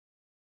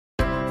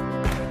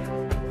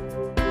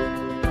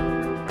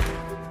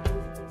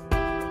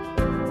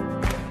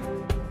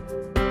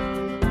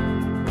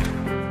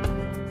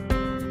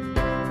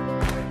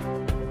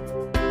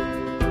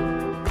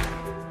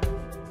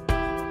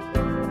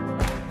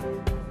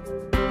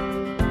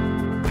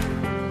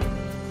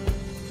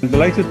I'm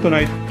delighted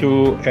tonight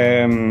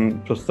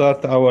to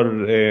start our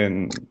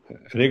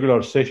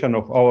regular session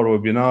of our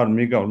webinar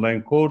Mega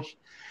Online course.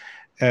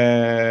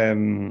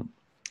 I'm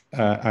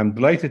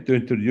delighted to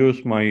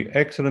introduce my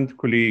excellent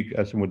colleague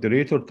as a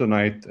moderator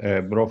tonight,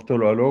 Prof.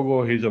 Tolu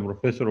Alogo. He's a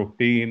professor of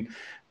pain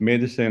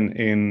medicine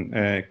in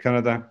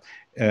Canada.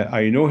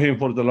 I know him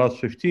for the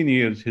last 15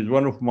 years. He's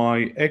one of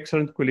my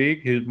excellent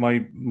colleagues.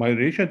 My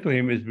relation to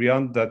him is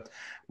beyond that.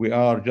 We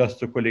are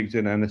just colleagues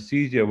in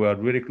anesthesia. We are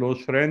very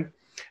close friends.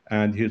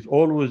 And he's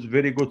always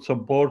very good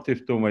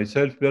supportive to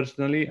myself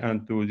personally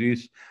and to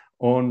this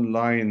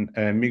online,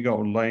 Mega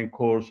Online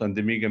course and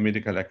the Mega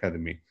Medical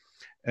Academy.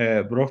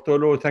 Prof.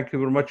 Tolu, thank you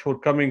very much for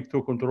coming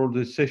to control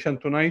this session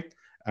tonight.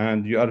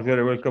 And you are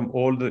very welcome,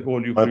 all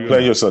you. My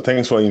pleasure, sir.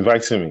 Thanks for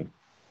inviting me.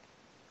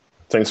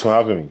 Thanks for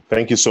having me.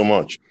 Thank you so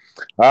much.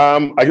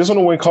 I just want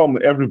to welcome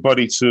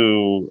everybody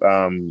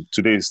to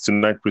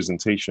tonight's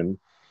presentation.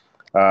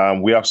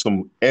 We have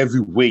some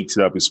heavyweights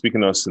that will be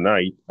speaking to us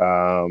tonight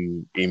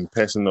in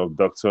person of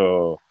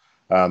Dr.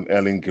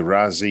 Helen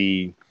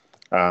Gharaie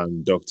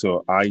and Dr.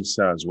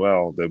 Isa as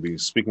well. They'll be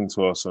speaking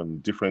to us on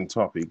different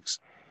topics.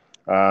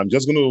 I'm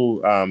just going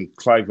to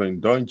Clive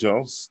and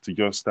indulge to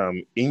just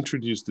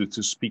introduce the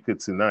two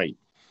speakers tonight.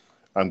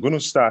 I'm going to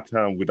start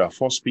with our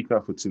first speaker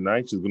for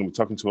tonight. She's going to be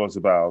talking to us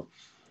about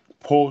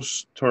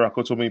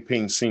post-thoracotomy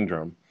pain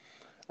syndrome.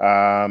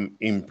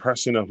 In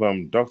person of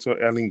Dr.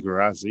 Helen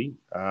Gharaie.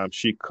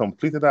 She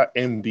completed her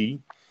MD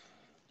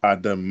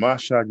at the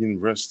Marshall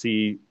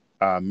University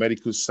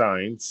Medical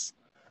Science,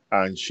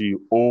 and she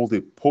holds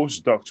a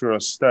postdoctoral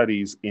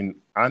studies in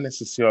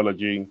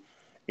anesthesiology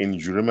in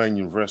German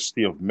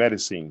University of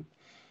Medicine.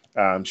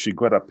 She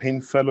got a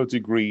pain fellow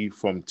degree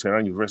from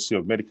Tehran University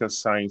of Medical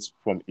Science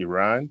from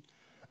Iran,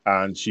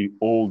 and she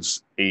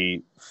holds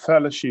a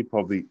fellowship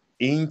of the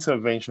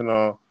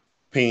interventional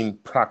pain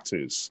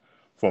practice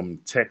from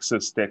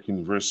Texas Tech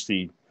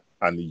University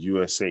and the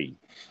USA.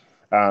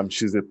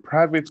 She's a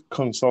private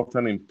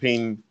consultant in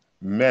pain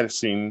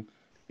medicine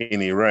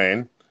in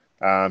Iran.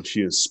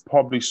 She has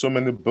published so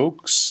many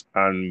books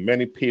and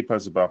many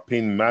papers about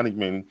pain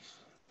management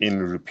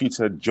in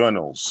repeated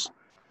journals.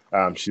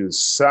 She is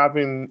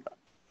serving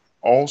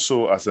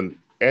also as an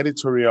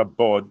editorial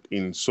board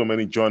in so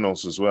many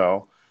journals as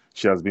well.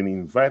 She has been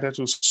invited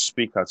to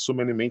speak at so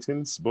many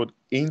meetings, both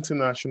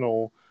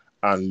international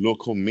and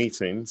local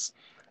meetings.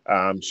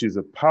 She's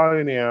a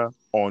pioneer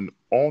on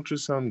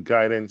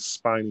ultrasound-guided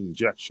spine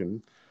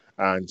injection,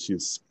 and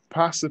she's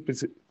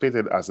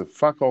participated as a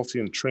faculty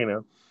and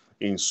trainer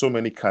in so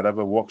many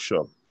cadaver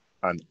workshops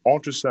and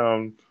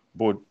ultrasound,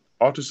 both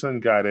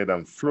ultrasound-guided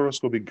and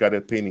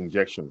fluoroscopic-guided pain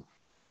injection.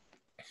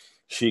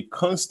 She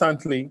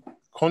constantly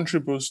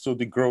contributes to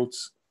the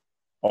growth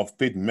of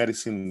pain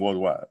medicine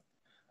worldwide.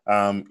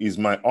 It's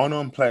my honor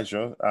and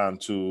pleasure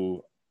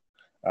to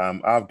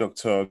have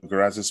Dr.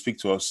 Gharaie speak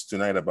to us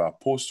tonight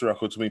about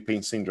post-thoracotomy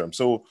pain syndrome.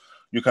 So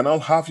you can all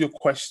have your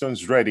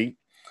questions ready.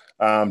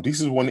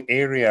 This is one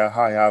area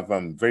I have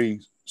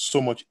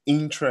so much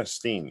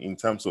interest in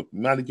terms of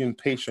managing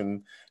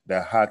patients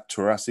that had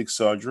thoracic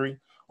surgery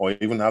or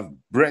even have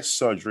breast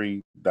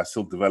surgery that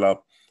still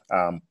develop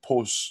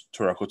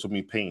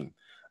post-thoracotomy pain.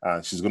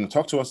 She's going to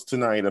talk to us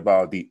tonight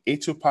about the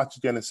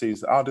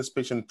etiopathogenesis, how this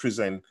patient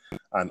present,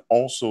 and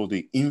also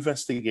the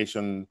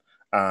investigation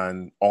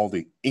and all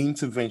the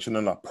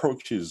interventional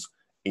approaches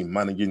in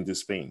managing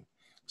this pain.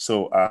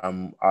 So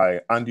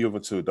I hand you over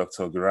to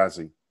Dr.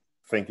 Gharaie.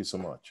 Thank you so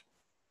much.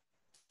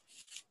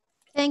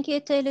 Thank you,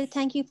 Tolu.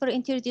 Thank you for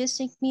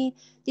introducing me.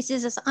 This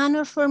is an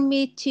honor for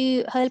me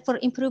to help for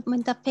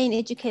improvement of pain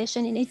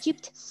education in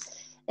Egypt.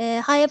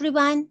 Hi,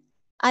 everyone.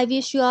 I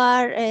wish you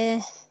are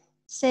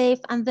safe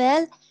and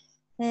well.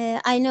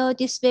 I know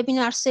this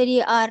webinar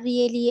series are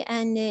really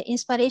an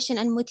inspiration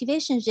and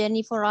motivation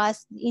journey for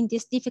us in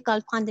this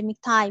difficult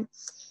pandemic time.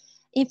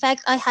 In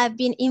fact, I have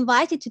been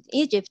invited to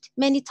Egypt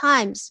many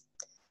times,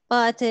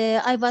 but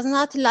I was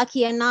not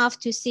lucky enough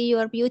to see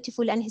your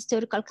beautiful and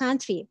historical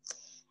country.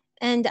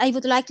 And I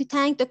would like to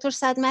thank Dr.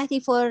 Saad Mahdi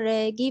for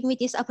giving me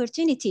this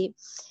opportunity.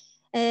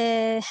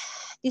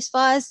 This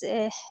was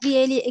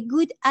really a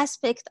good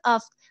aspect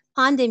of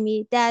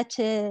pandemic that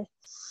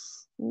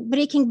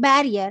breaking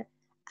barrier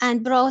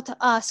and brought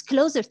us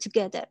closer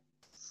together.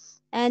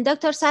 And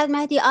Dr. Saad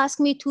Mahdi asked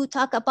me to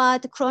talk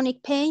about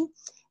chronic pain,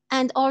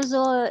 and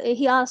also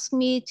he asked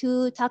me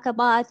to talk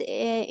about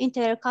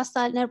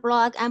intercostal nerve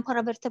block and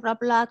paravertebral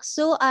block.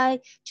 So I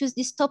choose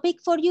this topic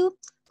for you,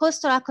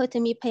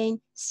 post-thoracotomy pain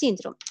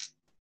syndrome.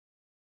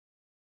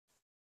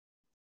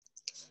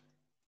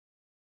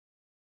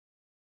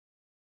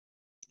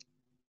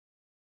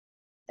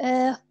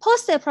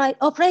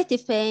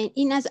 Post-operative pain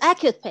is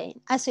acute pain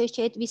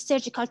associated with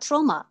surgical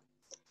trauma,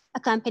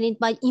 accompanied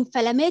by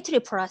inflammatory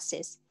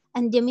process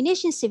and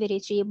diminishing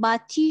severity by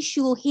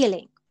tissue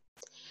healing.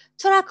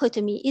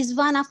 Thoracotomy is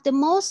one of the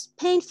most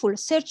painful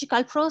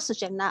surgical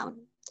procedures known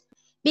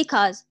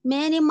because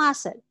many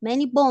muscles,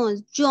 many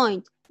bones,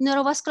 joints,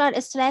 neurovascular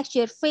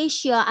structure,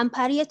 fascia, and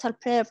parietal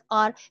nerve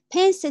are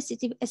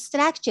pain-sensitive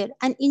structure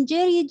and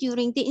injury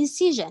during the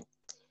incision.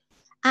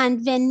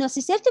 And when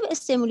nociceptive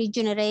stimuli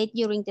generate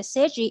during the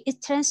surgery,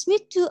 it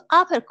transmits to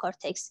upper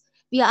cortex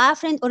via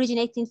afferent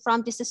originating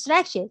from this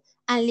structure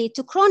and lead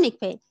to chronic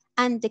pain.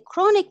 And the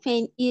chronic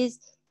pain is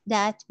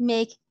that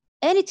make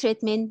any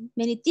treatment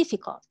very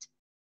difficult.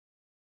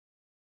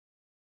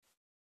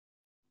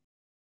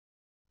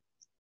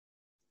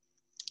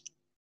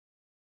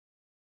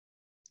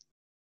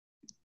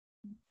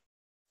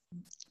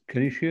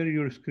 Can you share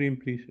your screen,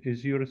 please?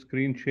 Is your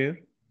screen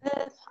shared?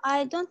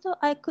 I don't know.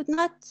 I could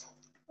not.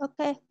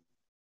 Okay.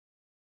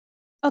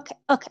 Okay.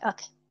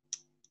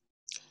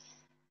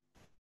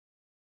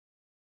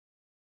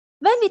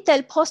 When we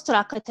tell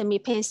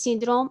post-thoracotomy pain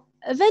syndrome,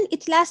 when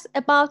it lasts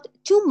about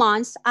 2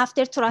 months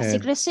after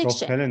thoracic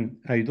resection. Helen,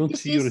 I don't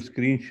see your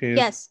screen share.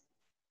 Yes.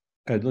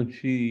 I don't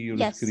see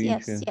your screen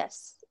share.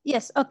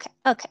 Yes. Okay.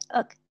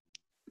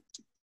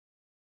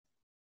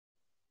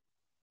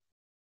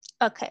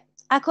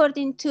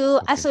 According to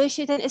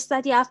Associated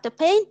Study of the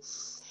Pain,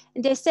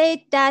 they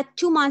say that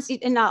 2 months is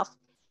enough.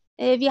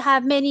 We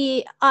have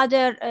many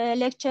other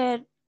lecture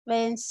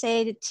when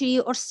say 3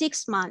 or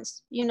 6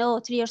 months.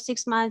 3 or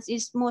 6 months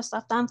is most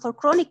of them for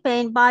chronic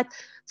pain, but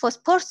for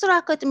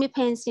post-thoracotomy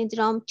pain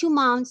syndrome, 2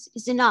 months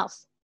is enough.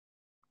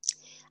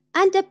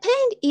 And the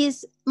pain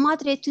is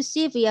moderate to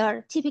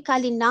severe,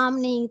 typically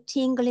numbing,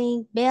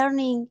 tingling,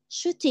 burning,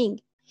 shooting.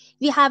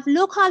 We have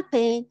local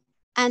pain,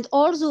 and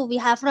also we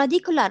have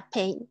radicular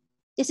pain.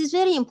 This is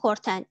very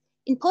important.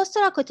 In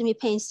post-thoracotomy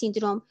pain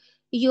syndrome,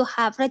 you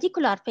have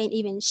radicular pain,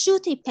 even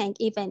shooting pain,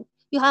 even.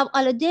 You have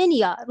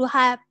allodynia, you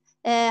have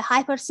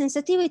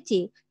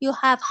hypersensitivity, you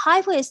have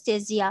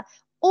hypoesthesia,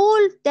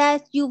 all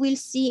that you will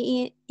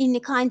see in a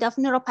kind of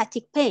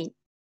neuropathic pain.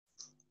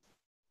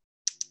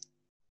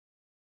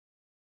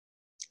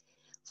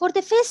 For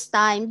the first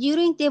time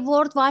during the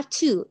World War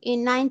II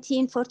in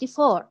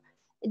 1944,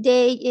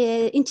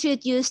 they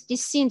introduced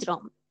this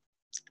syndrome.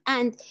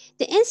 And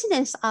the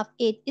incidence of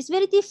it is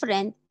very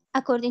different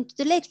according to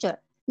the lecture.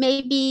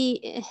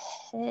 Maybe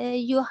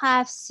you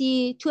have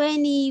see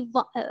 20,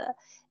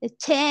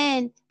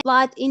 10,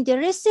 but in the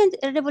recent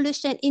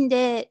revolution in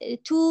the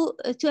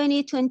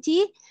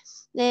 2020,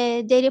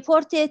 they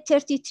reported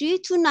 33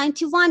 to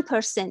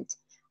 91%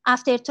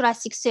 after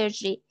thoracic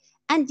surgery.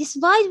 And this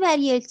wide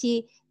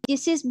variety,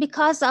 this is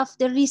because of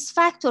the risk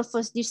factor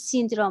for this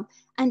syndrome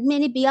and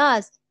many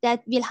bias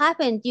that will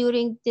happen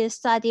during the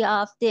study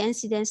of the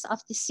incidence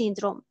of the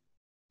syndrome.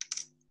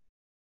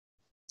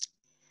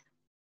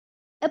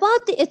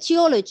 About the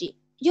etiology,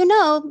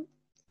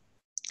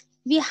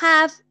 we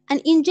have an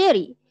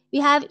injury. We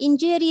have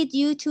injury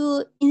due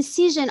to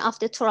incision of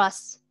the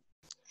thorax.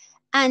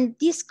 And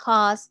this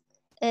cause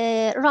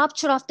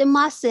rupture of the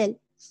muscle,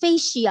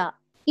 fascia,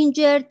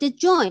 injured the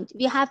joint.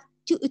 We have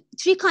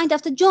 3 kinds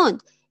of the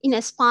joint. In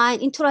a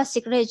spine, in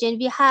thoracic region,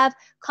 we have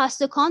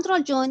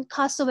costochondral joint,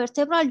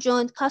 costovertebral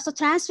joint,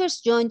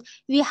 costotransverse joint.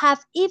 We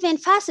have even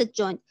facet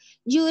joint.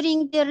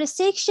 During the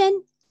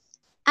resection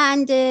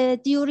and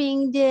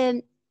during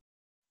the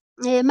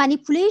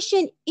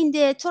manipulation in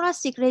the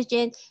thoracic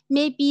region,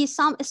 may be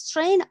some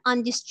strain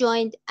on this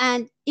joint,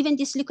 and even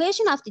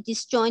dislocation of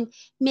this joint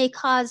may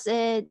cause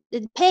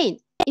pain,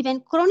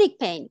 even chronic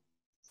pain.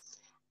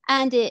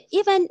 And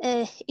even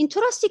in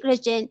thoracic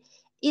region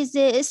is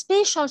a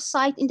special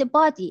site in the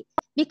body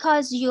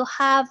because you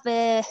have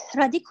a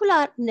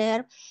radicular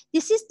nerve.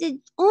 This is the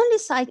only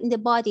site in the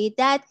body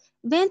that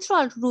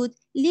ventral root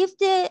leave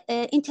the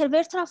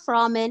intervertebral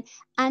foramen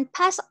and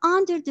pass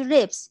under the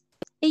ribs,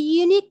 a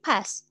unique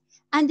pass.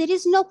 And there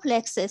is no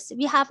plexus.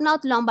 We have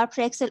not lumbar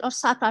plexus or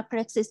sacral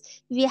plexus.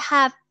 We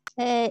have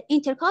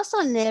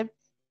intercostal nerve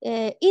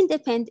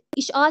independent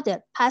each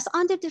other, pass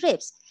under the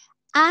ribs.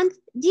 And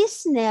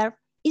this nerve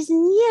is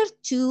near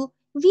to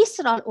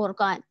visceral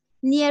organ,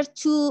 near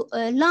to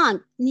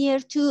lung, near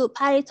to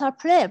parietal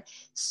pleural.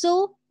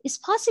 So it's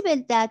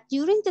possible that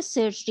during the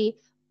surgery,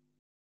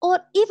 or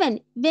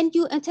even when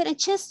you enter a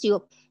chest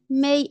tube,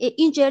 may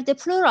injure the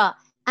pleura,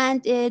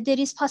 and there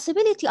is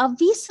possibility of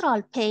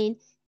visceral pain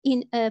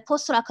in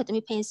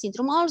post-thoracotomy pain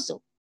syndrome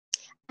also.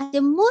 And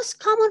the most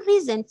common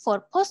reason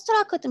for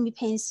post-thoracotomy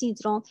pain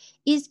syndrome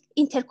is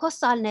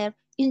intercostal nerve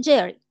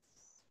injury.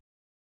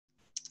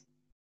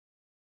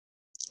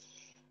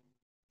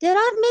 There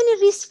are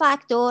many risk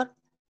factors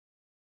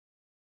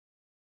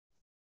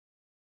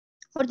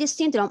for this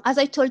syndrome, as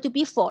I told you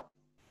before.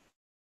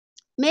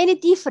 Many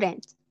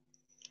different,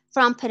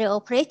 from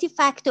perioperative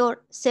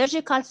factor,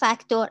 surgical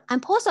factor,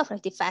 and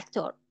postoperative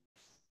factor.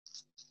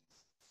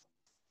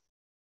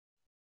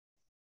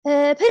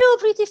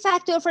 Perioperative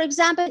factor, for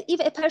example, if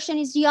a person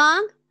is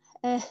young,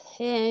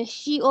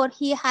 she or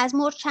he has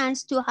more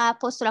chance to have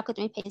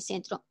post-thoracotomy pain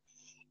syndrome.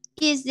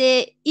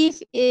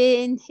 If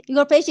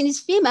your patient is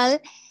female,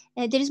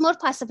 there is more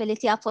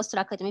possibility of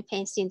post-thoracotomy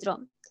pain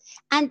syndrome.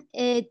 And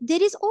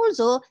there is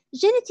also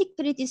genetic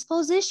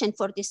predisposition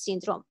for this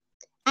syndrome.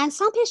 And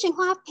some patients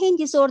who have pain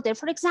disorder,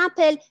 for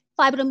example,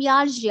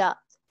 fibromyalgia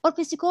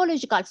or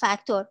psychological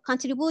factor,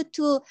 contribute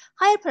to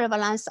higher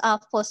prevalence of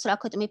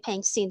post-thoracotomy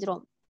pain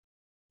syndrome.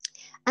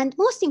 And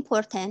most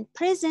important,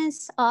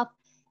 presence of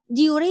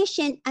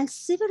duration and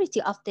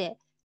severity of the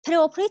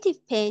preoperative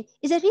pain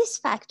is a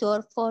risk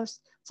factor for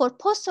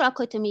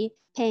post-thoracotomy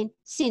pain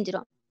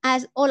syndrome,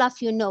 as all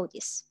of you know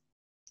this,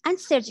 and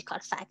surgical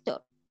factor.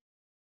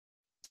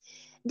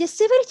 The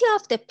severity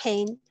of the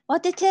pain are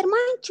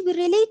determined to be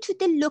related to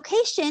the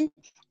location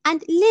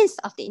and length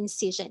of the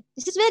incision.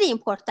 This is very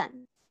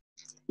important.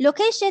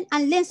 Location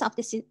and length of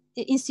the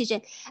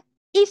incision.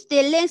 If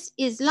the length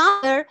is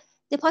longer,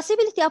 the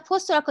possibility of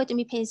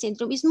post-thoracotomy pain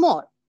syndrome is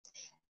more.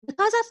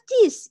 Because of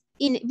this,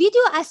 in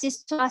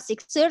video-assisted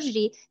thoracic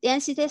surgery, the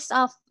incidence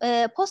of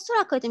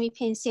post-thoracotomy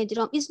pain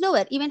syndrome is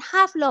lower, even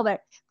half lower,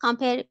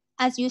 compared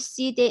as you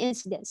see the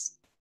incidence.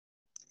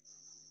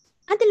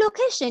 And the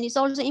location is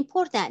also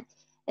important.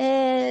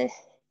 They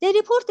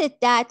reported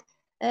that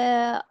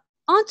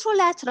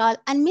anterolateral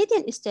and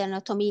median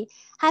sternotomy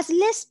has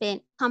less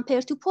pain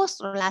compared to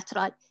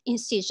posterolateral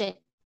incision.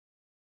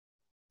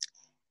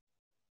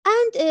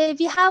 And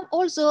we have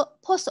also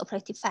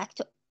postoperative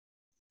factor.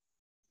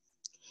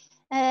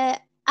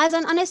 As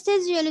an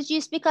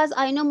anesthesiologist, because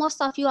I know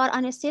most of you are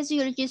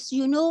anesthesiologists,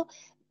 you know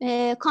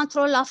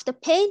control of the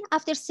pain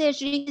after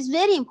surgery is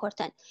very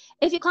important.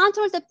 If you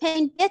control the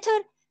pain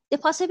better, the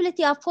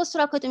possibility of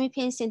post-thoracotomy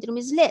pain syndrome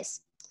is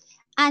less.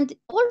 And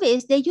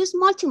always they use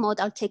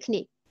multimodal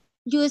technique,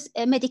 use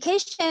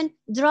medication,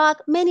 drug,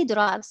 many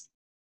drugs,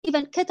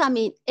 even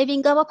ketamine,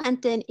 even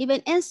gabapentin,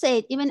 even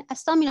NSAID, even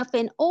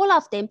acetaminophen, all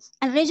of them,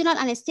 and regional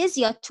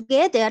anesthesia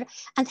together,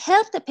 and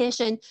help the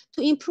patient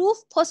to improve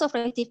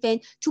postoperative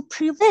pain to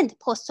prevent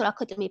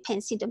post-thoracotomy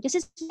pain syndrome. This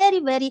is very,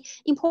 very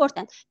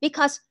important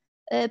because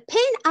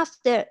pain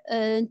after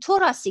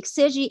thoracic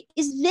surgery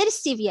is very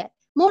severe,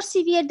 more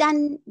severe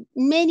than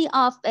many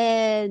of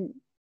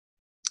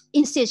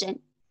incision.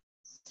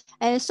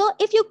 So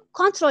if you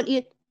control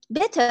it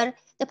better,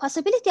 the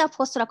possibility of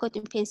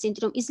post-thoracotomy pain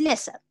syndrome is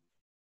lesser.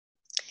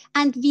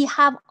 And we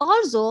have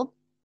also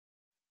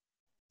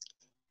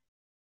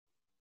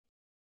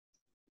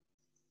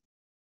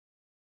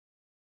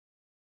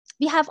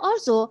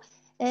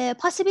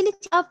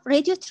possibility of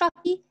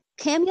radiotherapy,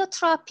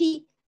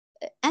 chemotherapy,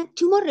 and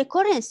tumor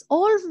recurrence.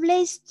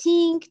 Always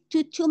think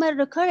to tumor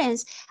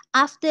recurrence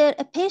after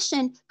a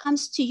patient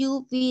comes to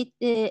you with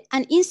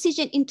an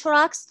incision in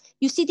thorax.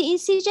 You see the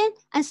incision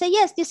and say,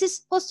 yes, this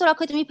is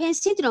post-thoracotomy pain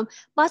syndrome,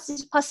 but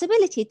there's a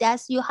possibility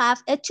that you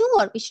have a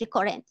tumor which is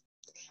recurrent.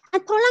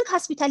 And prolonged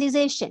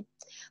hospitalization.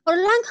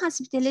 Prolonged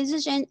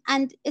hospitalization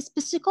and its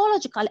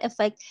psychological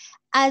effect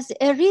as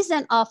a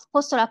reason of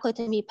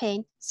post-thoracotomy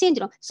pain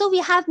syndrome. So we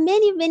have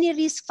many, many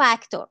risk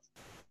factors.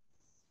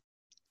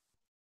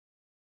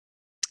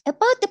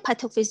 About the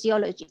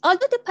pathophysiology,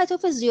 although the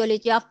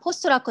pathophysiology of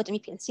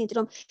post-thoracotomy pain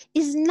syndrome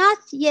is not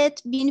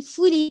yet been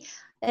fully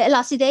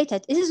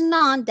elucidated, it is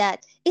known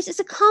that it is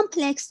a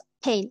complex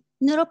pain,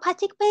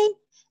 neuropathic pain,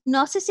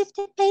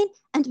 nociceptive pain,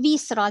 and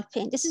visceral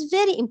pain. This is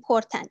very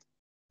important.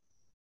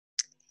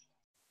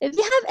 We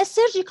have a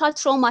surgical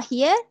trauma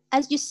here.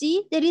 As you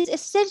see, there is a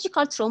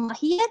surgical trauma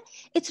here.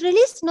 It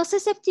releases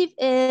nociceptive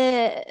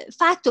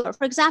factor,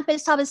 for example,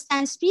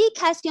 substance P,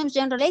 calcium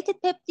gene-related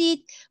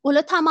peptide,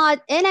 glutamate,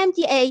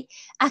 NMDA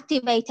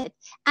activated.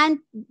 And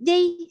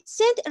they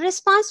send a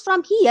response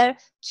from here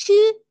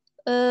to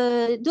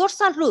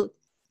dorsal root,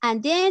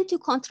 and then to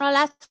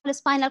contralateral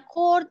spinal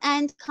cord,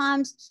 and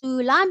comes to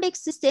limbic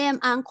system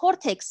and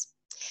cortex.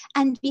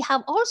 And we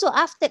have also,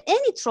 after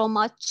any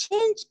trauma,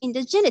 change in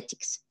the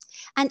genetics.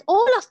 And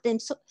all of them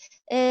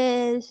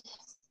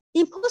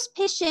impose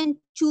patient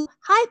to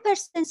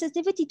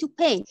hypersensitivity to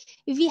pain.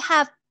 We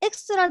have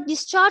extra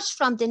discharge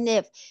from the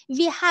nerve.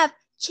 We have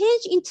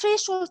change in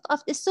threshold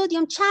of the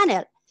sodium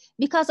channel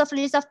because of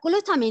release of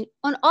glutamine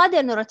on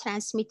other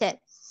neurotransmitter.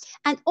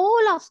 And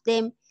all of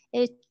them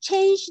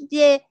change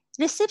the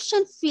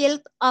reception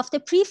field of the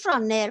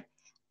peripheral nerve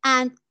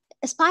and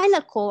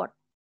spinal cord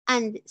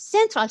and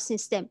central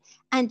system.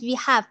 And we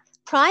have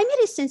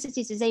primary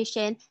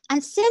sensitization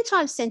and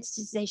central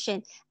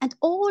sensitization, and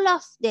all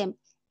of them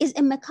is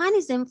a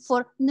mechanism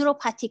for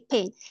neuropathic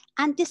pain.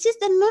 And this is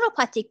the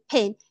neuropathic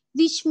pain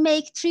which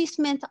make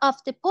treatment of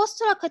the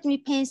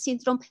post-thoracotomy pain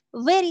syndrome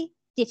very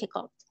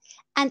difficult.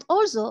 And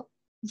also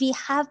we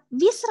have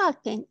visceral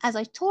pain, as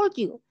I told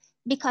you,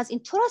 because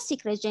in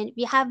thoracic region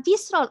we have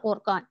visceral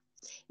organ.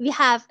 We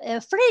have a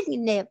phrenic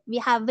nerve, we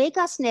have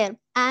vagus nerve,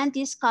 and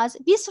this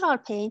causes visceral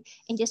pain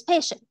in this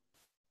patient.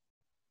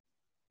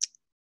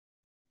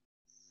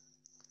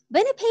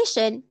 When a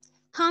patient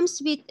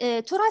comes with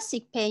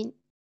thoracic pain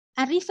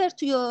and refer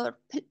to your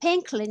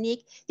pain clinic,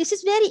 this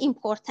is very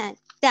important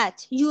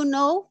that you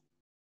know,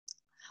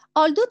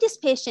 although this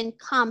patient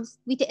comes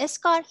with a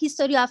scar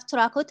history of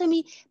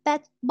thoracotomy,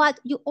 but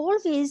you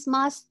always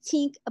must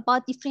think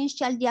about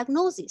differential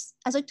diagnosis.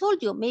 As I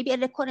told you, maybe a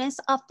recurrence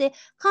of the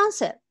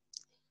cancer.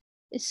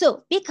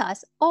 So,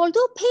 because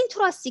although pain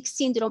thoracic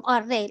syndrome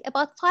are rare,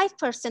 about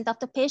 5% of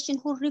the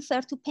patients who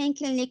refer to pain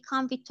clinic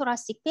come with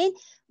thoracic pain,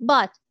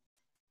 but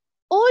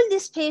all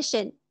these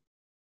patients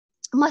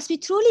must be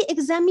truly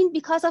examined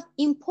because of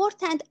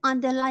important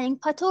underlying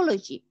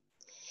pathology.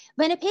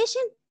 When a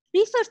patient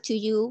refers to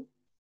you,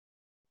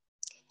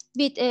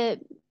 with a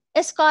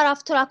scar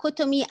of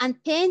thoracotomy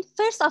and pain,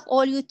 first of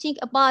all, you think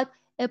about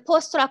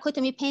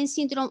post-thoracotomy pain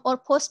syndrome or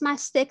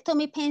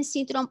post-mastectomy pain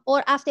syndrome,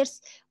 or after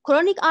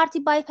chronic artery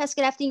bypass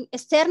grafting,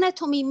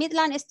 sternotomy,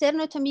 midline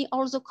sternotomy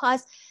also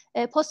cause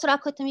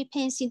post-thoracotomy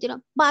pain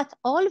syndrome. But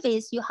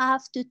always you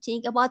have to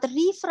think about the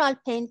referral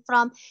pain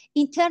from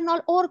internal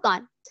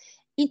organ,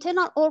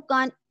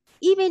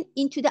 even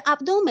into the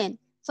abdomen,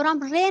 from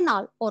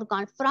renal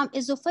organ, from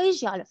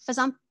esophageal,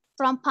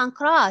 from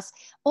pancreas.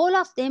 All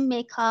of them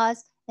may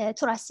cause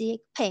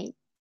thoracic pain.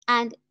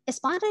 And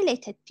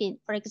spine-related pain,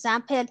 for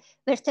example,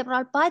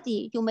 vertebral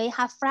body, you may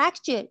have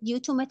fracture due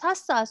to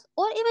metastasis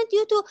or even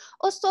due to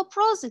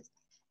osteoporosis,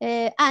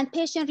 and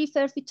patient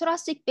referred with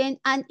thoracic pain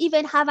and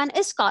even have an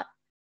scar.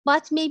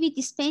 But maybe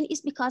this pain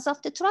is because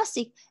of the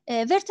thoracic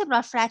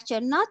vertebral fracture,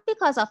 not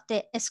because of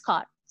the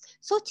scar.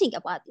 So think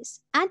about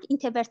this. And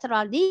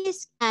intervertebral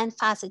disc and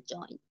facet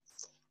joint.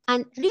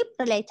 And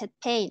rib-related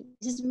pain,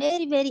 this is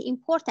very, very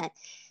important.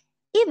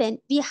 Even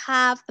we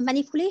have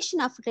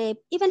manipulation of rib,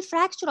 even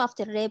fracture of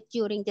the rib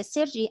during the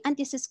surgery, and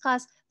this is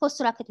caused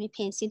post-thoracotomy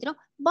pain syndrome,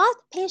 but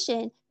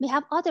patient may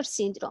have other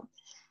syndrome.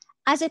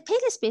 As a pain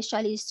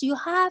specialist, you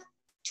have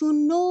to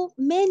know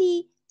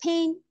many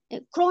pain,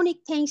 chronic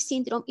pain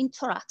syndrome in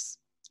thorax.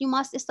 You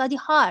must study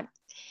hard.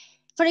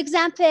 For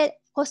example,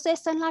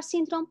 costoesternal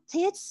syndrome,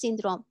 Tietz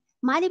syndrome,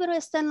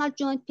 malleoloesternal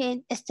joint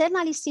pain,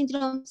 sternalis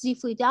syndrome,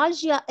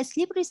 xiphoidalgia,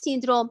 slippery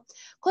syndrome,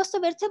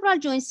 costovertebral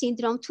joint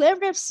syndrome,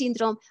 12-rib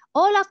syndrome,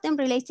 all of them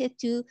related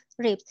to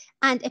ribs.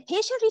 And a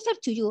patient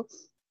referred to you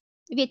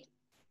with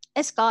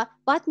a scar,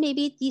 but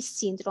maybe this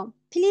syndrome.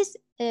 Please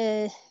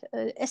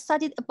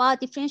study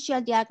about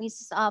differential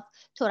diagnosis of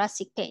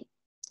thoracic pain.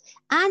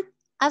 And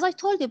as I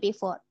told you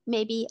before,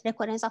 maybe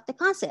recurrence of the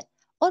cancer,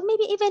 or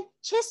maybe even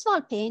chest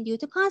wall pain due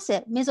to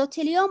cancer,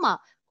 mesothelioma,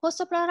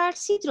 costopleural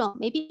syndrome,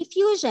 maybe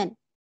fusion,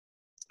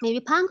 maybe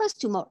pancreas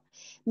tumor,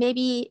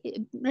 maybe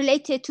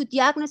related to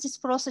diagnosis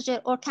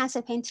procedure or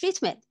cancer pain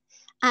treatment.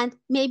 And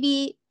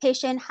maybe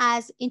patient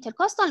has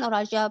intercostal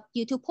neuralgia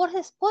due to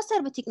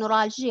post-herpetic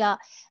neuralgia,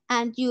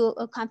 and you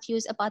are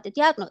confused about the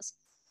diagnosis.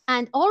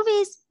 And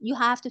always you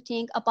have to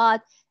think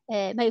about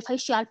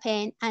myofascial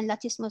pain and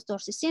latissimus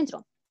dorsi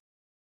syndrome.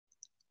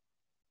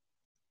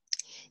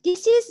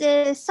 This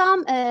is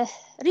some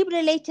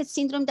rib-related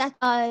syndrome that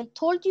I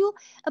told you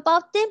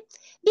about them,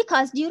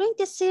 because during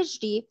the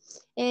surgery,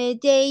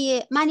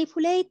 they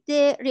manipulate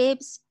the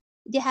ribs,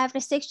 they have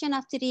resection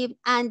of the rib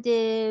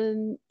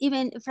and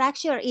even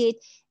fracture it.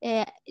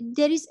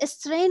 There is a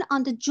strain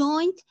on the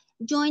joint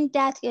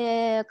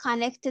that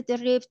connected the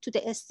rib to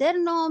the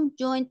sternum,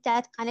 joint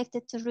that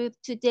connected the rib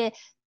to the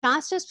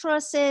transverse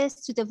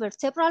process, to the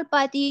vertebral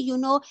body. You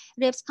know,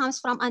 ribs comes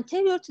from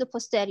anterior to the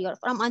posterior,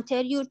 from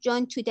anterior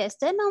joint to the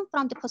sternum,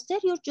 from the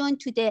posterior joint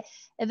to the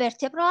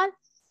vertebral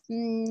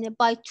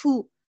by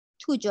two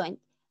joints,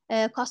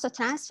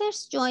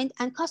 costotransverse joint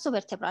and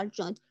costovertebral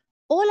joint.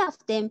 All of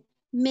them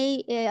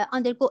may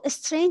undergo a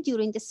strain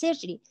during the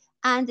surgery,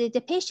 and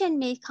the patient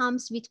may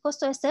comes with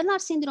costoesternal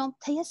syndrome,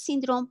 Tietz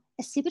syndrome,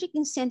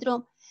 Siebricken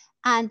syndrome,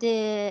 and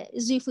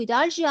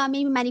xiphoidalgia,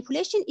 maybe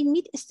manipulation in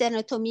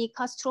mid-sternotomy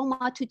cause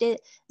trauma to the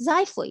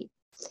xiphoid.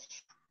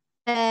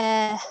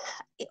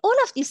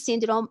 All of this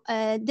syndrome,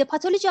 the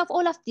pathology of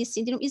all of this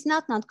syndrome is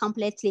not known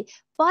completely,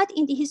 but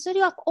in the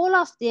history of all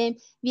of them,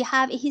 we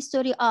have a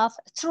history of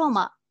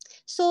trauma.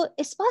 So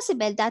it's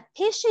possible that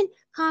patient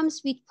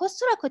comes with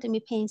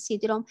post-thoracotomy pain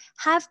syndrome,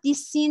 have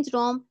this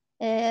syndrome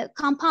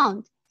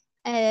compound,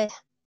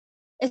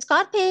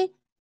 scar pain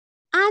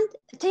and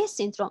Tietz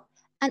syndrome.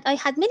 And I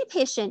had many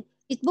patients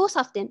with both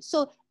of them.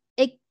 So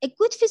a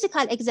good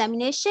physical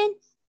examination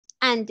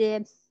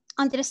and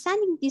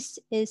understanding this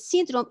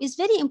syndrome is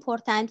very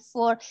important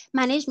for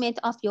management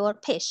of your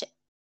patient.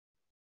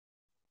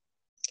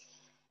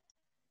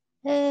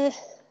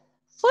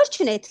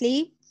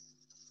 Fortunately,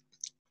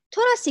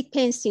 thoracic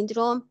pain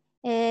syndrome,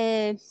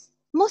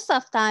 most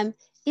of the time,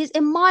 is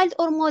a mild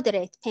or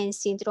moderate pain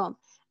syndrome.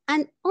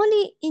 And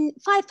only in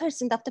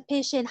 5% of the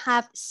patients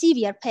have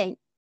severe pain.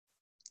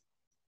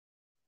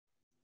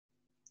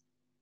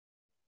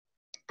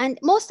 And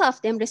most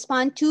of them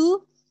respond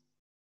to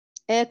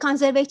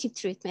conservative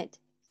treatment.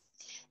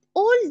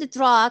 All the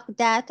drugs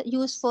that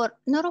used for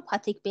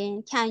neuropathic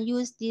pain can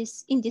use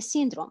this in this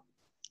syndrome.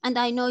 And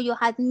I know you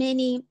had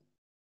many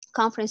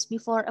conferences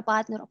before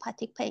about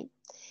neuropathic pain.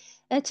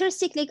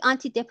 Tricyclic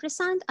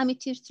antidepressant,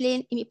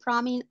 amitriptyline,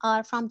 imipramine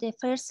are from the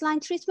first-line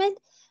treatment,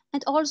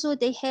 and also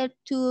they help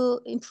to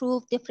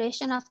improve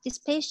depression of this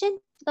patient,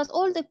 because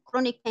all the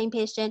chronic pain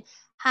patient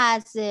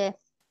has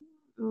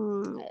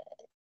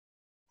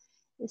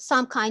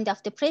some kind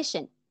of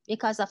depression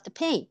because of the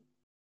pain.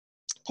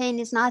 Pain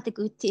is not a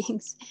good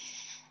thing.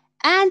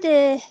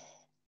 And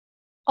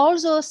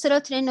also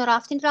serotonin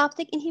norepinephrine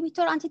reuptake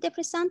inhibitor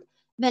antidepressant,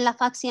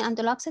 venlafaxine and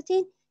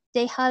duloxetine,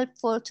 they help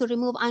to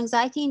remove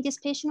anxiety in this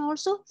patient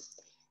also.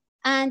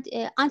 And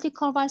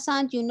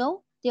anticonvulsant, you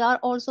know, they are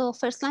also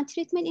first-line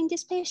treatment in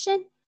this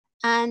patient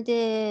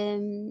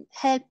and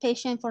help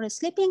patient for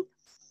sleeping.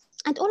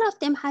 And all of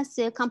them has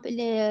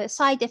a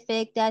side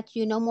effect that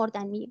you know more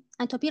than me.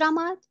 And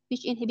topiramate,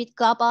 which inhibit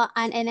GABA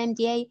and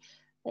NMDA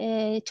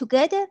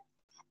together.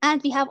 And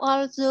we have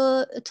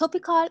also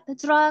topical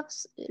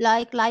drugs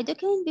like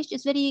lidocaine, which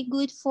is very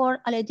good for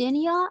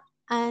allodynia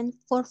and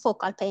for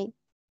focal pain.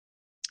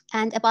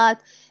 And about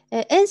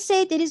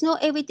NSAID, there is no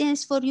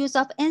evidence for use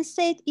of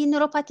NSAID in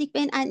neuropathic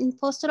pain and in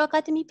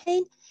post-thoracotomy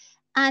pain.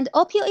 And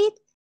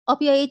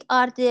opioids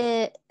are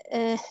the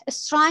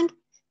strong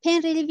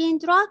pain relieving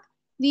drug,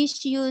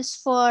 which used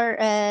for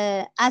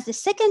as a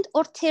second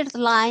or third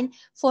line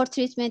for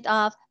treatment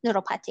of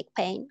neuropathic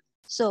pain.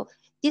 So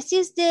this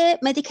is the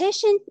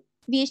medication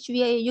which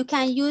you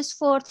can use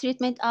for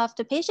treatment of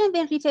the patient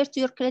when referred to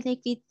your clinic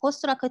with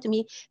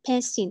post-thoracotomy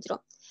pain syndrome.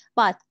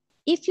 But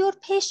if your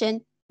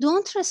patient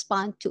don't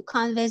respond to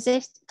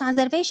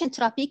conservation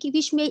therapy,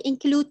 which may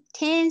include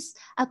TENS,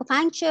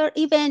 acupuncture,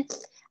 even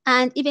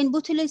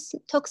botulinum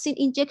toxin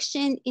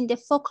injection in the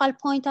focal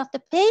point of the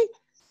pain,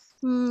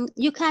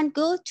 you can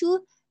go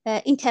to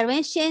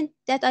intervention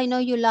that I know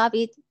you love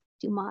it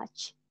too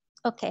much.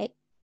 Okay,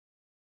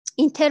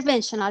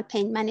 interventional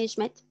pain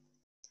management.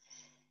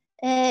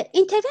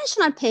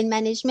 Interventional pain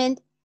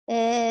management,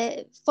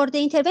 for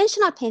the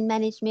interventional pain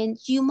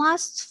management, you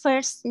must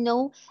first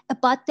know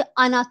about the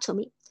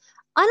anatomy.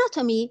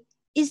 Anatomy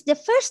is the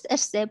first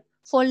step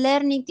for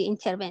learning the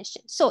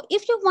intervention. So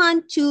if you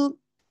want to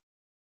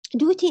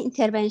do the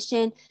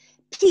intervention,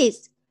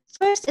 please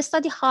first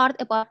study hard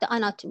about the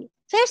anatomy.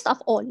 First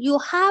of all, you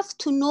have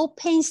to know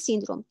pain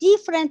syndrome,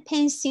 different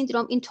pain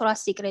syndrome in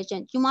thoracic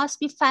region. You must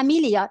be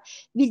familiar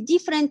with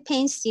different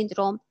pain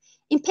syndrome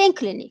in pain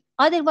clinic.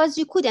 Otherwise,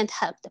 you couldn't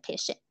help the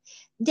patient.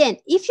 Then,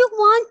 if you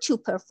want to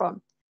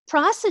perform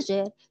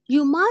procedure,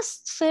 you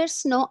must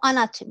first know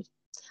anatomy.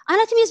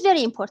 Anatomy is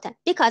very important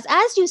because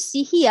as you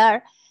see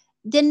here,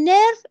 the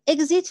nerve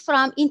exits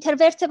from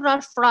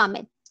intervertebral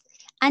foramen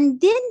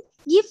and then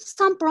give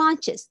some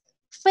branches.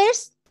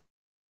 First,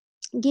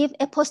 give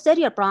a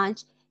posterior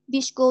branch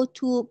which go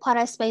to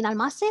paraspinal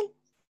muscle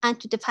and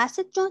to the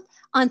facet joint,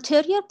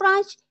 anterior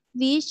branch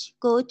which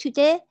go to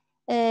the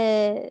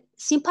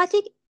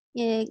sympathetic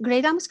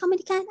great ramus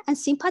communicant and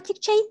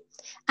sympathetic chain,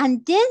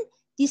 and then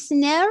this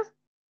nerve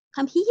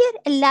come here,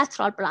 a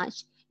lateral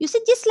branch. You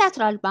see this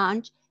lateral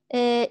branch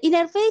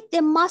innervate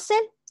the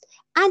muscle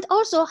and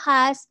also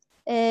has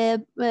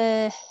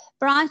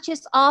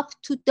branches up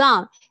to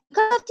down.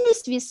 Because of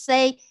this, we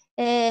say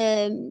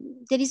there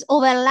is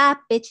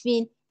overlap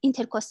between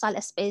intercostal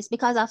space.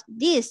 Because of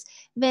this,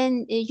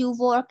 when you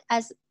work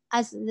as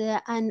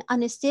an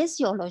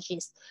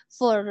anesthesiologist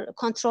for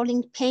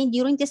controlling pain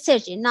during the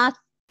surgery, not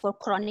for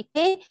chronic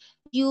pain,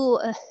 you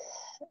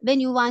when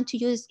you want to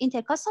use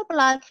intercostal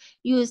block,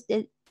 use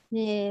the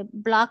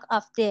block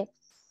of the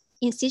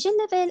incision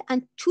level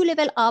and 2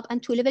 level up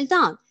and 2 level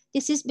down.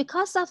 This is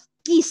because of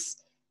this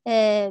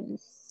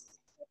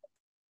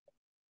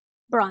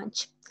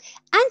branch.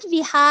 And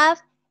we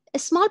have a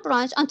small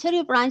branch,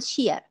 anterior branch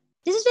here.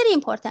 This is very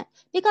important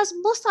because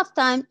most of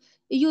the time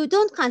you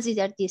don't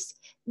consider this.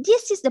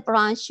 This is the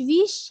branch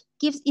which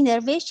gives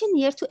innervation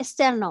near to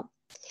sternum.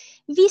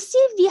 We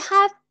see we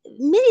have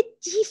many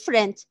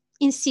different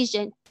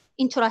incisions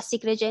in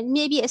thoracic region,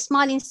 maybe a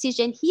small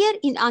incision here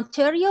in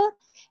anterior,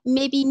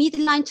 maybe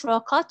midline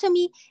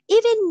thoracotomy,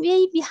 even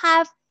maybe we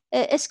have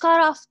a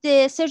scar of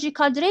the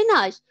surgical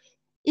drainage.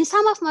 In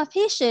some of my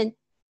patients,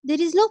 there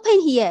is no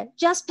pain here,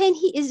 just pain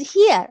is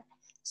here.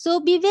 So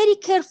be very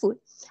careful.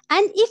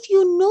 And if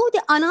you know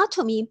the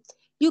anatomy,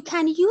 you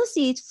can use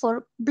it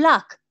for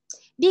block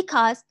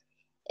because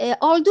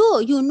although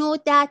you know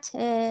that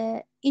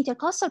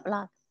intercostal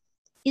block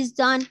is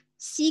done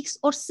 6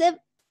 or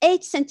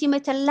 8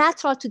 centimeter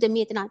lateral to the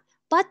midline,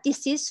 but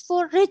this is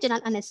for regional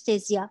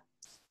anesthesia,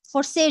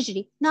 for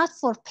surgery, not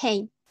for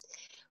pain.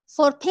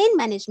 For pain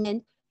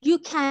management, you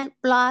can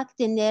block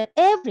the nerve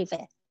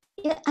everywhere,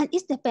 and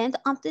it depends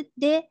on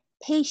the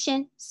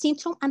patient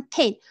symptom and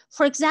pain.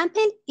 For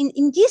example,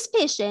 in this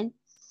patient,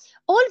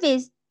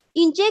 always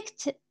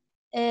inject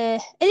a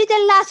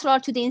little lateral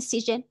to the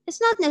incision.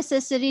 It's not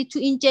necessary to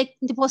inject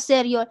the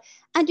posterior,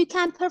 and you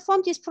can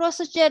perform this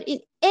procedure in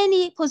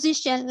any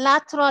position,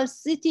 lateral,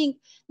 sitting,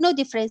 no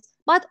difference.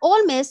 But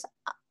almost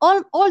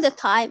all the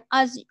time,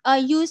 as I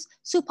use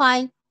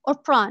supine or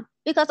prone,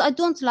 because I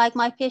don't like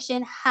my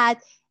patient had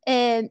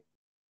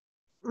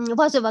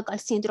vasovagal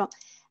syndrome.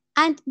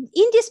 And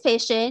in this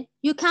patient,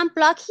 you can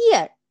block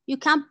here.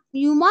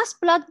 You must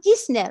block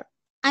this nerve,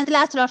 and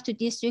lateral to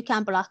this you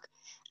can block.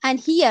 And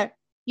here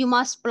you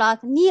must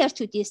block near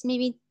to this,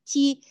 maybe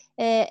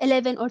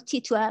T11 or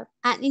T12.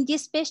 And in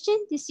this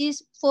patient, this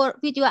is for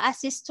video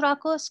assist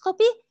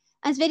thoracoscopy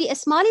and very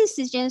small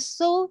incisions,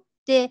 so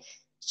the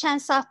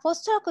chance of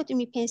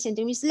post-thoracotomy pain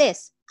syndrome is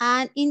less.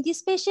 And in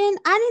this patient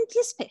and in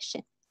this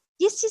patient,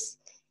 this is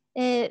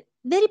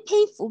very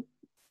painful.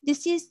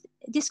 This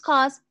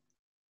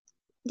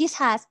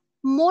has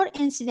more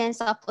incidence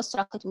of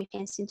post-thoracotomy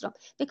pain syndrome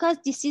because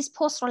this is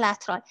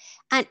posterolateral.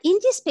 And in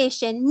this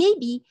patient,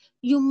 maybe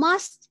you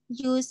must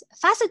use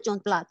facet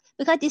joint block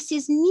because this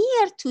is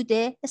near to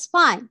the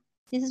spine.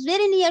 This is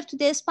very near to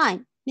the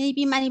spine.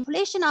 Maybe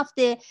manipulation of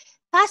the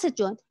facet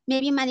joint,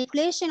 maybe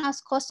manipulation of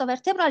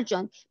costovertebral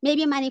joint,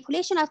 maybe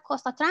manipulation of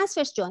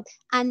costotransverse joint,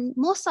 and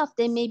most of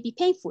them may be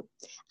painful.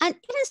 And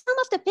even some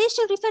of the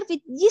patients refer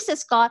with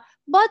this scar,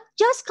 but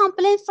just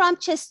complain from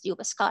chest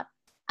tube scar.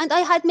 And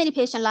I had many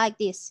patients like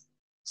this.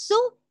 So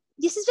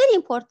this is very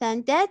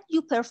important that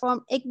you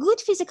perform a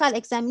good physical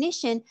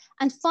examination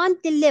and find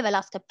the level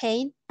of the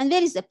pain and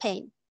where is the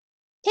pain.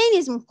 Pain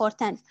is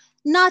important,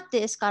 not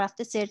the scar of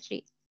the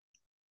surgery.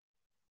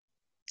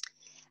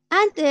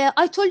 And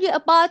I told you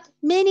about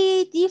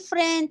many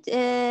different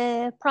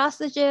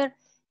procedures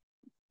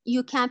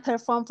you can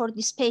perform for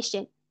this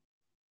patient.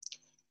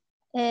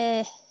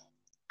 As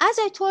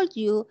I told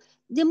you,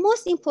 the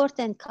most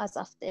important cause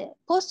of the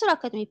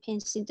post-thoracotomy pain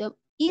syndrome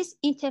is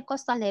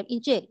intercostal nerve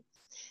injury.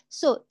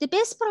 So the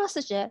best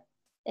procedure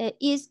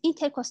is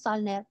intercostal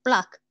nerve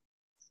block.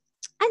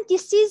 And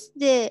this is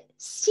the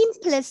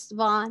simplest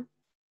one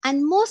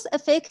and most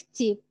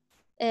effective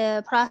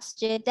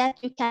procedure that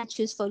you can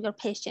choose for your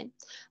patient.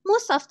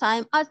 Most of the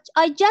time,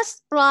 I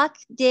just block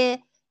the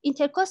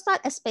intercostal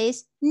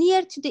space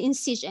near to the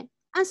incision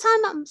and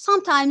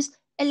sometimes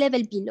a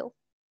level below.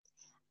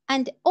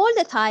 And all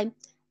the time,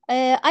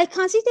 I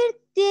consider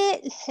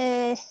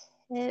the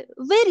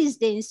where is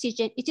the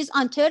incision? It is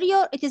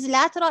anterior, it is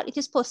lateral, it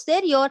is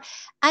posterior,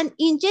 and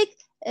inject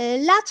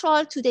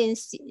lateral to the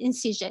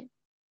incision.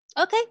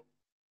 Okay?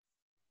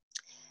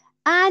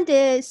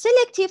 And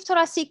selective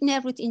thoracic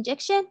nerve root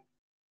injection.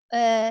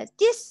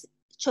 This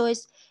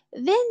choice,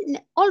 when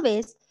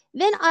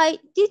I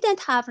didn't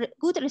have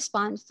good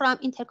response from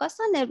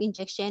intercostal nerve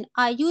injection,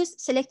 I use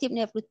selective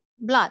nerve root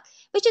block,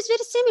 which is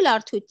very similar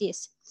to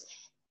this.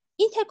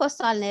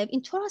 Intercostal nerve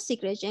in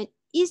thoracic region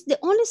is the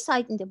only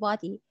site in the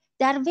body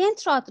that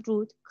ventral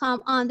root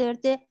come under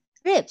the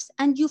ribs,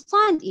 and you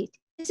find it.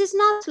 This is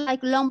not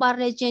like lumbar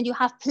region, you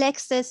have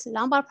plexus,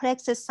 lumbar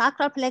plexus,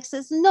 sacral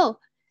plexus, no.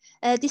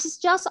 This is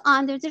just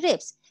under the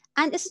ribs.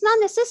 And it's not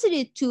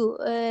necessary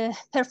to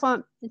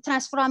perform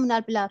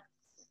transforaminal block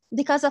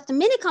because of the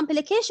many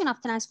complications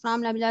of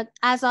transforaminal block,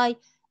 as I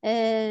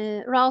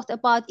wrote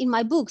about in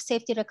my book,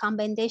 Safety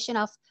Recommendation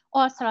of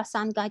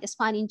Ultrasound Guided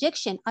Spine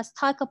Injection. I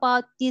talk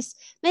about this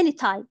many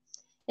times.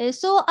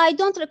 So I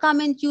don't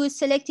recommend use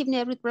selective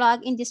nerve root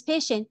block in this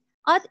patient,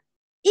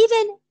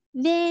 even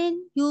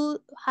when you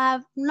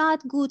have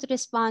not good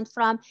response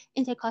from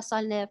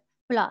intercostal nerve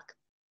block.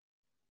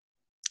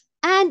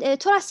 And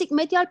thoracic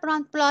medial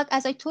branch block,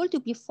 as I told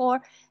you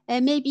before,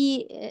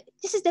 maybe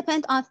this is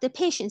depend on the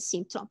patient's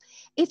symptom.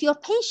 If your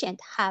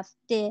patient have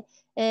the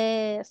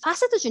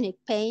facetogenic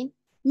pain,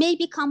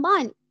 maybe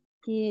combined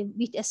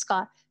with a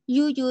scar,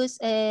 you use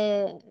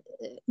a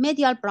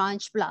medial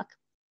branch block.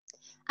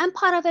 And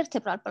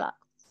paravertebral block.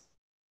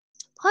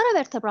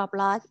 Paravertebral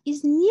block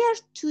is near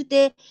to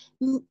the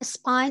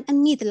spine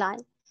and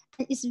midline,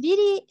 and is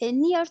very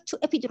near to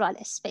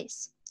epidural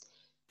space.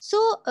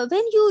 So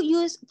when you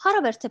use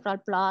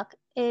paravertebral block,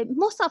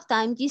 most of the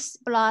time this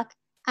block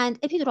and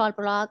epidural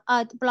block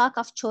are the block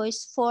of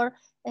choice for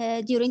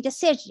during the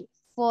surgery,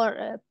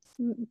 for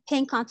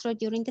pain control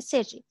during the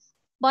surgery.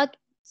 But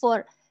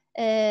for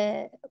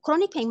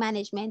chronic pain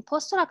management,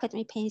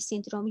 post-thoracotomy pain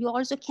syndrome, you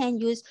also can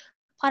use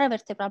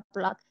paravertebral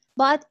block.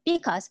 But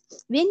because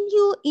when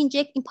you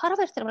inject in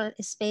paravertebral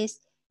space,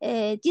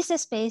 this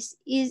space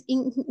is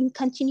in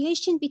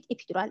continuation with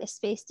epidural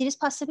space. There is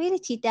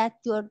possibility that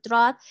your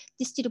drug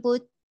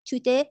distribute to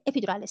the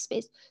epidural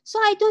space. So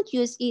I don't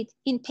use it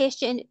in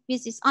patient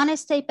with this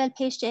unstable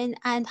patient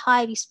and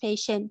high-risk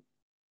patient.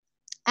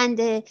 And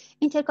the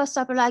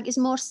intercostal block is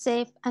more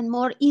safe and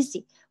more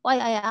easy. Why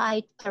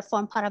I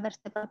perform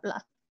paravertebral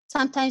block.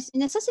 Sometimes it's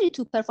necessary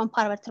to perform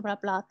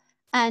paravertebral block,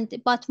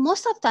 but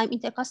most of the time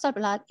intercostal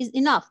block is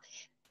enough.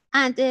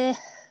 And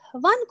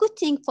one good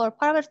thing for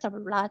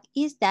paravertebral block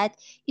is that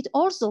it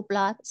also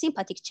blocks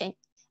sympathetic chain.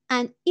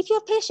 And if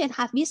your patient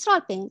have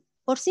visceral pain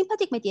or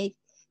sympathetic mediated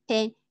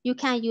pain, you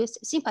can use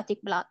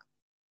sympathetic block,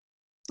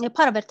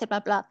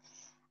 paravertebral block.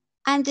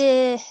 And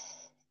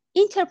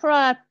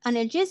interpleural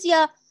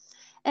analgesia,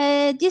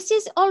 this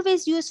is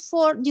always used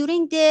for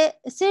during the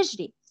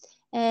surgery.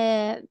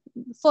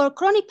 For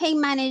chronic pain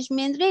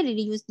management,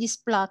 rarely use this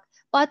block,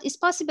 but it's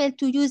possible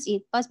to use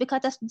it. But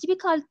because of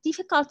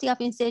difficulty of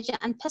incision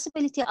and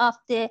possibility of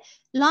the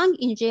lung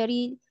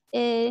injury,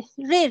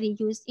 rarely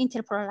use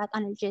interpleural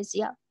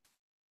analgesia.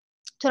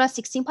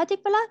 Thoracic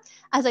sympathetic block,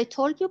 as I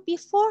told you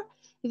before,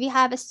 we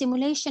have a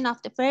stimulation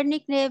of the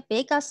phrenic nerve,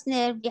 vagus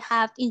nerve, we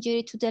have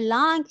injury to the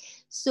lung.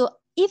 So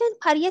even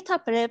parietal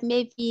nerve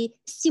may be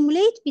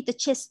stimulated with the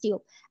chest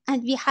tube,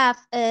 and we have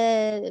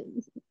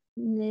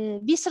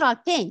visceral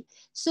pain.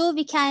 So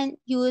we can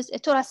use a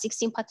thoracic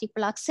sympathetic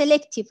block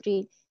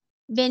selectively.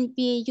 When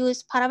we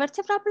use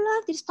paravertebral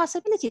block, there is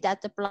possibility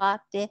that the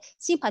block the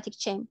sympathetic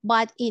chain,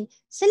 but in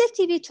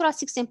selectively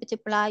thoracic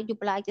sympathetic block, you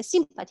block the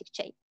sympathetic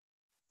chain.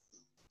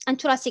 And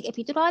thoracic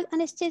epidural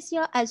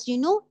anesthesia, as you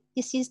know,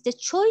 this is the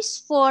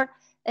choice for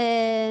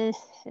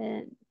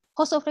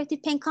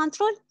post-operative pain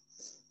control.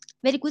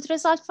 Very good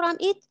result from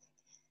it.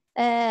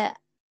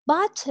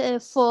 But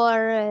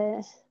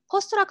for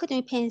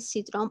post-thoracotomy pain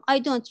syndrome, I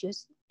don't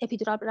use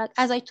epidural block.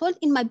 As I told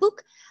in my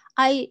book,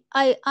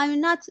 I'm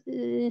not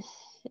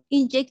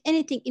inject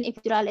anything in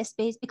epidural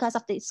space because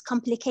of this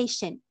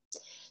complication.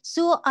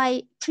 So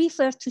I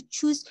prefer to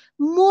choose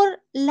more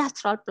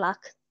lateral block.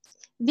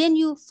 When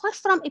you far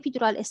from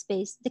epidural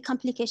space, the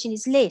complication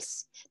is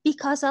less.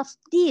 Because of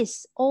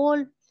this,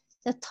 all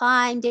the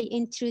time they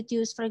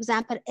introduce, for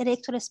example,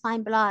 erector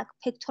spine block,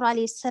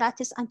 pectoralis,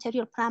 serratus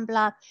anterior pram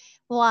block.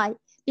 Why?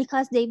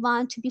 Because they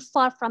want to be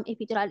far from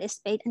epidural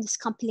space and this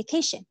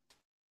complication.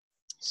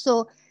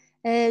 So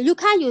you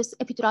can use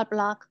epidural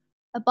block,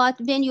 but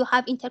when you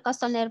have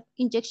intercostal nerve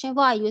injection,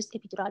 why use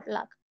epidural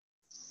block?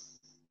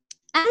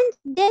 And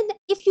then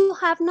if you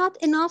have not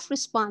enough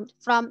response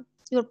from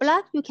your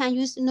blood, you can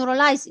use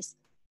neurolysis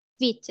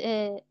with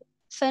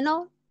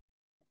phenol,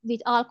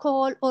 with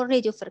alcohol, or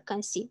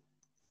radiofrequency.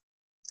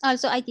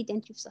 Also, I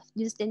didn't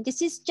use them.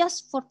 This is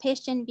just for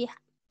patients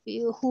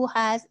who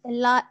has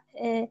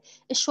a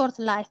short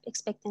life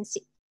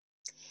expectancy.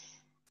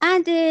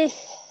 And when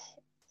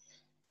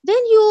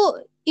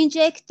you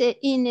inject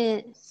in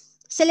a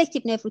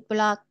selective nerve root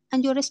block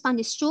and your response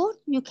is short,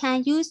 you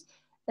can use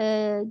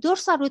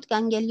dorsal root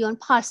ganglion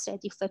pulse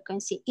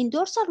radiofrequency. In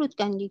dorsal root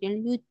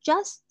ganglion, you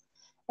just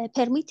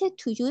permitted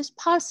to use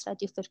pulse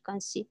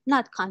radiofrequency,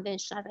 not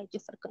conventional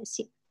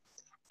radiofrequency.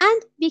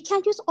 And we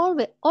can use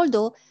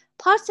although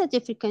pulse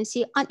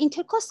radiofrequency on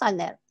intercostal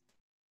nerve,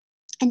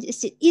 and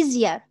it's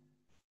easier,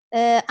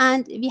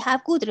 and we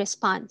have good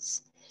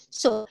response.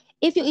 So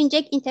if you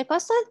inject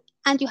intercostal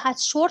and you had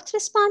short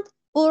response,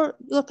 or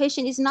your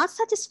patient is not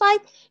satisfied,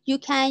 you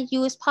can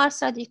use pulse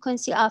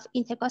radiofrequency of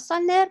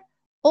intercostal nerve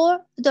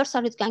or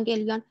dorsal root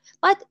ganglion.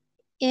 But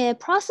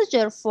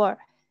procedure for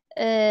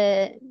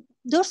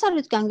dorsal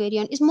root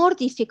ganglion is more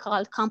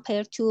difficult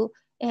compared to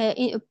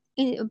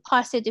in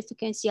pulse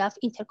radiofrequency of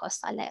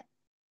intercostal nerve.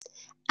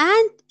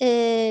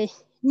 And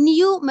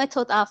new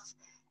method of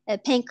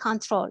pain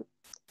control,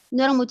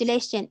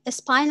 neuromodulation,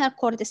 spinal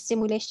cord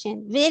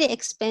stimulation, very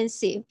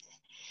expensive,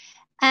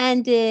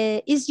 and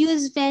is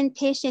used when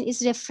patient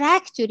is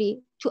refractory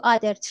to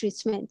other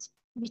treatment.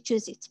 We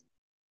choose it.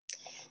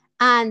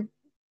 And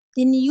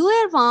the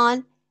newer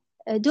one,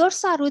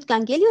 dorsal root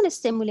ganglion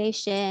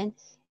stimulation,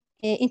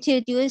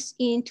 introduced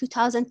in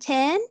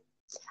 2010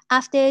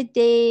 after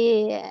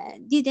they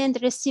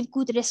didn't receive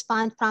good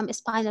response from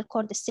spinal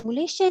cord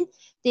stimulation.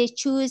 They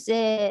choose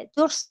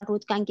dorsal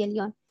root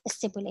ganglion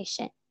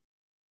stimulation.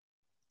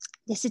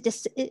 This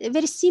is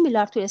very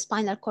similar to a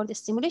spinal cord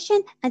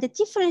stimulation, and the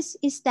difference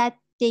is that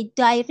they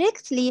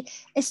directly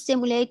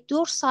stimulate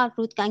dorsal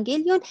root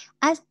ganglion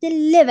at the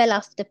level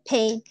of the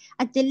pain,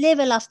 at the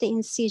level of the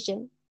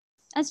incision.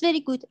 That's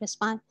very good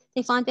response.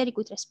 They found very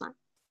good response.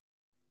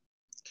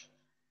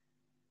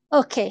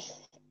 Okay,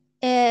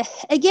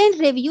 again,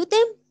 review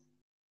them.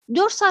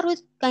 Dorsal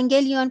root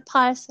ganglion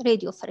pulse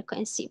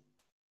radiofrequency.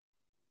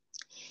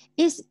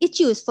 It's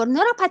used for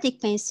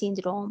neuropathic pain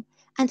syndrome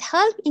and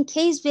help in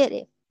case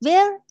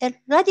where a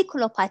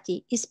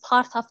radiculopathy is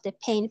part of the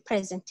pain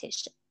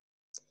presentation.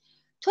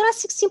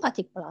 Thoracic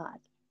sympathetic blood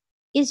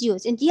is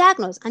used in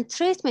diagnosis and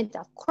treatment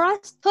of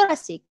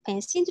thoracic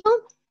pain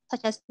syndrome,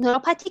 such as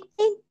neuropathic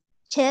pain,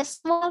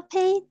 chest wall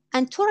pain,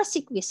 and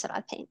thoracic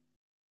visceral pain.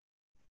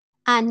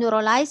 And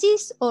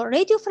neurolysis or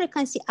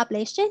radiofrequency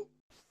ablation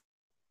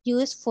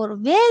used for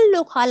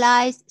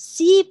well-localized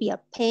severe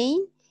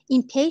pain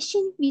in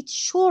patients with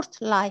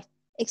short life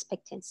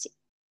expectancy.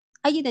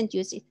 I didn't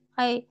use it.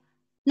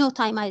 No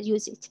time I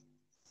use it.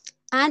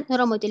 And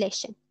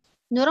neuromodulation.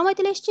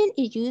 Neuromodulation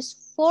is used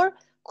for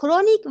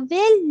chronic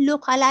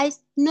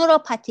well-localized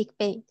neuropathic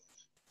pain.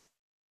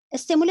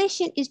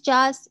 Stimulation is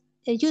just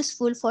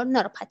useful for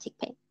neuropathic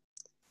pain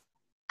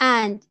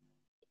and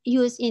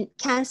used in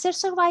cancer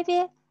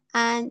survivor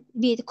and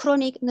with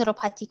chronic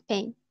neuropathic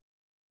pain.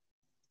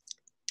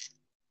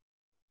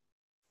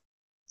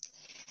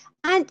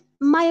 And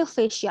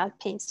myofascial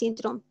pain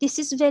syndrome. This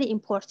is very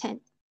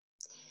important.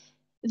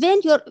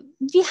 When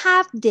we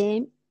have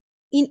them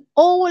in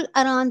all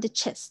around the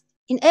chest,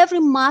 in every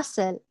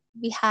muscle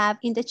we have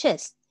in the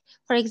chest.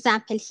 For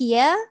example,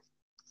 here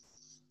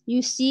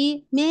you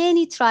see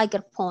many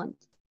trigger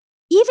points.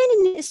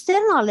 Even in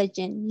sternal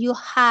region, you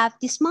have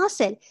this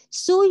muscle,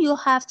 so you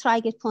have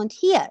trigger point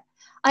here.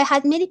 I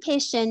had many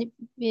patients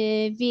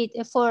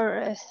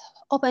for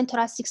open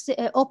thoracic,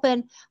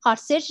 open heart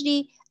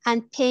surgery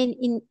and pain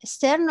in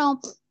sternum,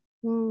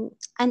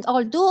 and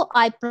although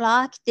I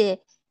block the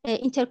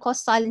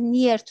intercostal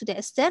near to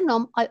the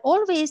sternum, I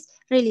always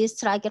release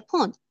trigger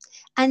point.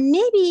 And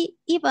maybe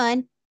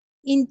even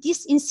in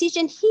this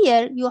incision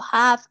here, you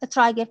have a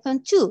trigger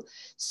point too.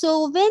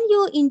 So when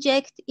you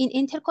inject in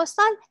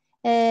intercostal,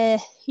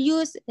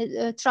 use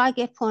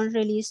trigger point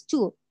release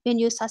too when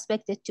you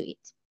suspected to it.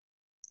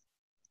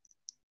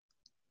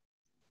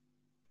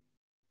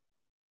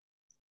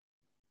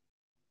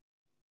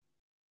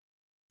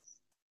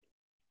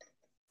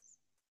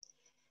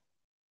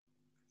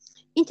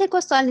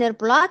 Intercostal nerve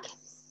block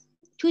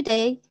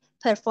today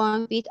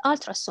performed with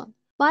ultrasound,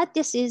 but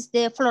this is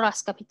the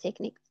fluoroscopy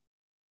technique.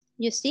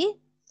 You see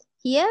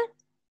here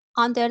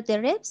under the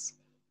ribs,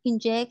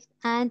 inject,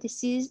 and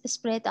this is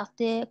spread of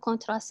the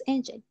contrast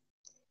agent.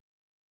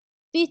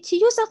 With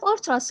use of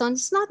ultrasound,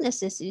 it's not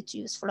necessary to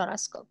use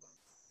fluoroscope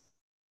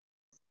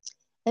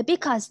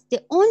because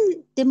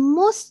the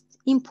most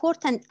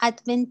important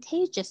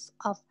advantages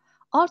of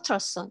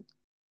ultrasound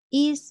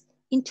is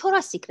in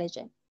thoracic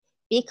region,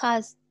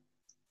 because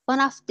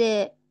one of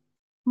the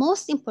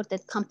most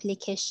important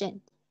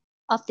complication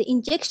of the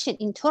injection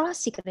in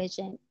thoracic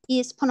region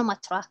is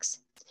pneumothorax.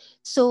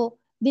 So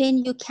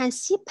when you can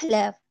see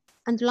pleural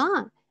and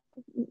lung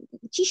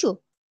tissue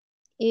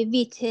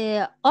with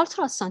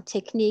ultrasound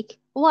technique,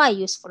 why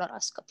use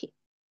fluoroscopy?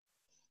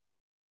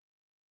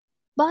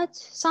 But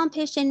some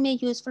patients may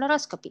use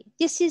fluoroscopy.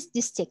 This is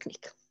this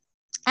technique.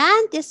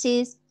 And this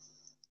is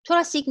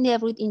thoracic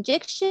nerve root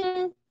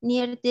injection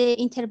near the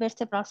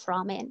intervertebral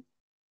foramen,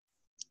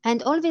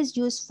 and always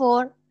used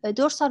for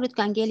dorsal root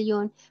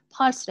ganglion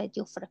pulse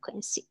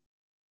radiofrequency.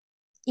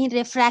 In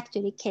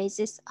refractory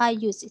cases, I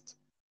use it.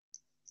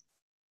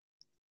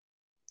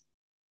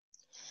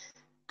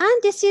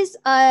 And this is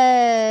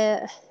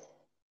a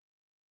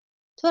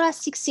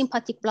thoracic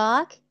sympathetic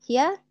block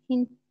here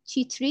in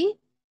T3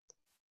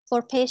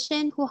 for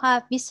patients who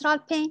have visceral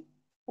pain.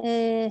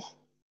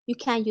 You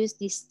can use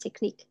this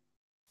technique.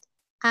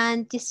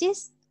 And this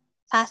is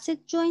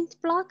facet joint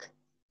block,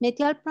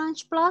 medial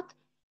branch block,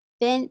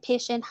 when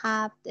patient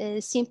have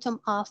the symptom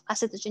of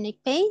acetogenic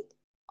pain,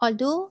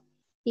 although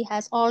he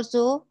has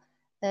also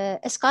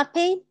scar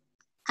pain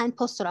and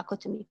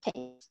post-thoracotomy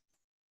pain.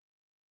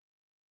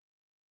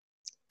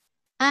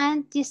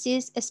 And this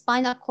is a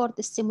spinal cord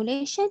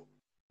stimulation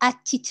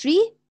at T3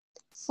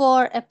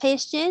 for a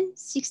patient,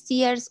 60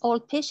 years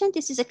old patient.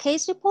 This is a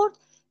case report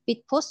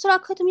with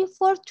post-thoracotomy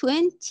for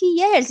 20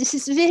 years. This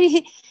is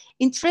very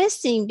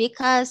interesting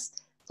because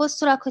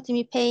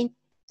post-thoracotomy pain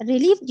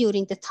relieved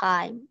during the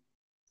time.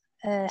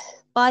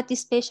 But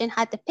this patient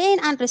had the pain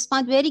and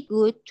respond very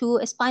good to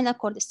a spinal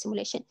cord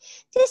stimulation.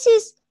 This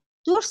is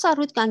dorsal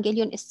root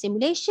ganglion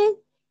stimulation.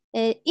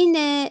 In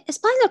a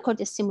spinal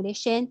cord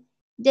stimulation,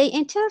 they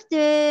enter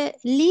the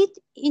lead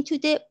into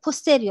the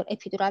posterior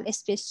epidural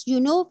space.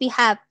 You know, we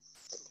have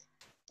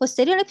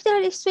posterior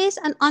epidural space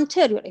and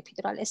anterior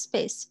epidural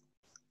space.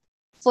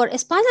 For a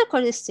spinal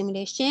cord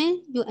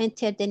stimulation, you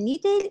enter the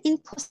needle in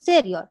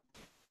posterior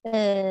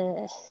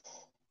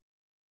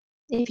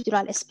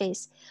epidural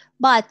space.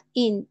 But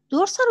in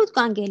dorsal root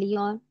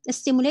ganglion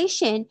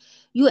stimulation,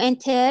 you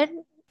enter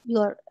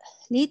your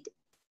lead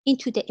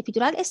into the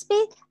epidural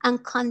space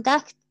and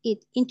conduct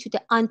it into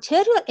the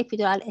anterior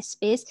epidural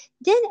space,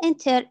 then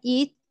enter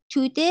it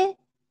to the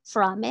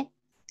foramen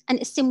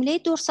and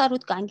stimulate dorsal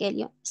root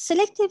ganglion.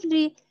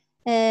 Selectively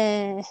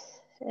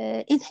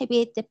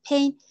inhibit the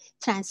pain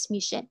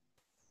transmission.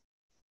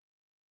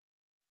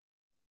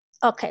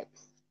 Okay.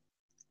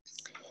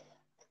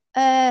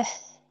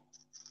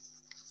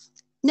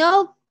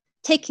 Now,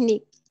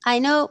 technique. I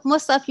know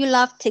most of you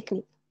love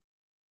technique.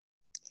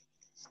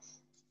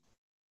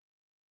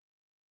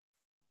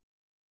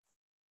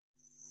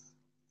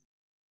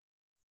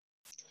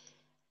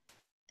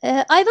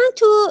 I want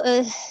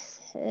to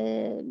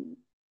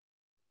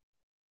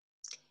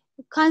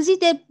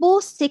consider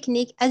both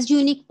technique as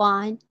unique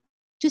one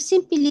to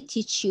simply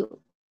teach you.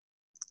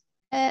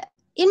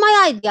 In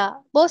my idea,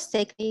 both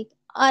techniques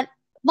are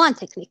one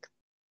technique.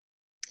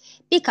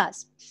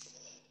 Because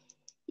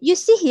you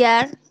see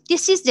here,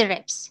 this is the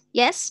ribs,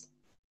 yes?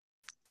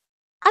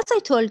 As I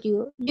told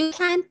you, you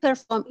can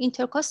perform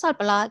intercostal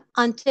block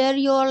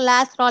anterior,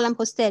 lateral, and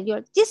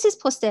posterior. This is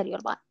posterior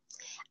one.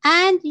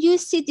 And you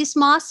see this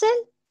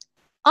muscle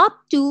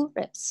up to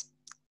ribs.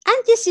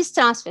 And this is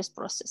transverse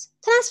process.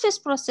 Transverse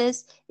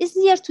process is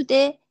near to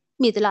the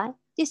midline.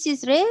 This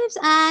is ribs,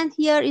 and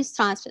here is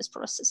transverse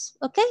process,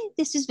 okay?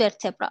 This is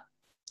vertebra.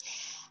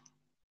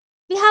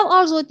 We have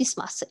also this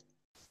muscle.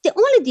 The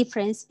only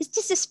difference is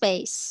this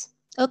space,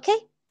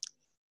 okay?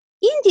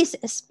 In this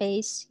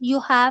space, you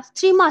have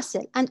three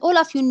muscles, and all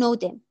of you know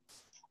them.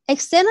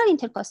 External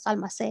intercostal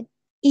muscle,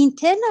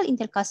 internal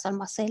intercostal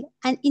muscle,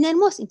 and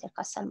innermost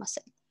intercostal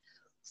muscle.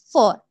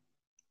 For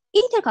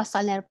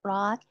intercostal nerve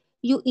block,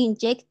 you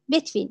inject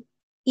between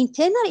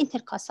internal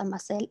intercostal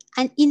muscle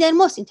and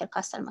innermost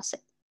intercostal muscle,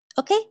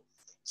 okay?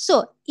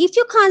 So if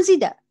you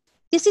consider,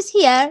 this is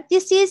here,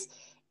 this is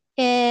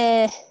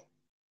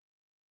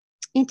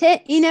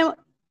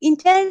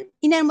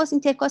innermost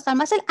intercostal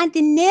muscle, and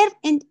the nerve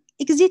and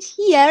exit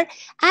here,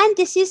 and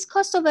this is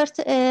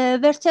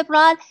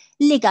costovertebral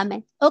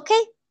ligament,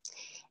 okay?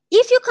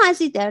 If you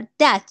consider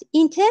that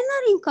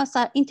internal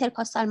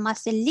intercostal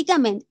muscle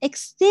ligament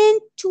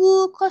extend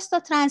to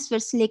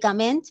costotransverse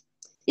ligament,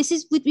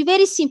 this would be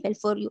very simple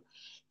for you.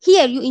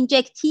 Here you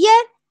inject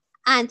here,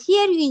 and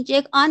here you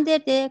inject under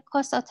the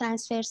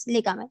costotransverse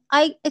ligament.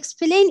 I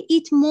explain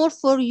it more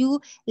for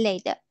you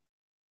later.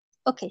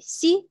 Okay,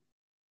 see?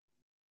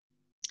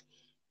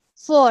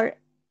 For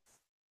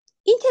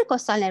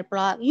intercostal nerve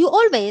block, you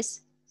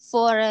always,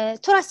 for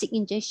thoracic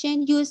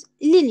injection, use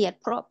linear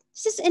probe.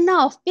 This is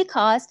enough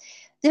because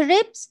the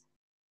ribs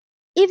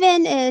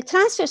even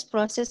transverse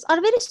process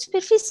are very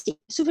superficial.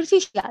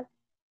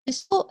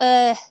 So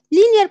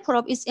linear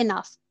probe is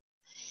enough.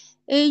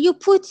 You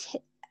put,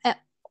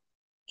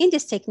 in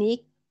this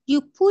technique,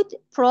 you put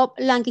probe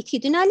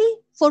longitudinally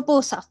for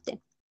both of them,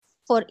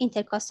 for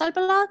intercostal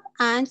block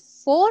and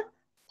for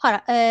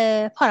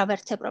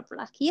paravertebral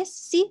block. Yes,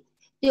 see,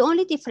 the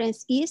only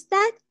difference is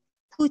that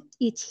put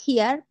it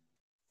here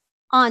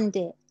on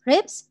the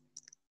ribs,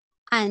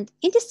 and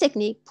in this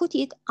technique, put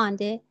it on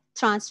the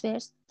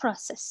transverse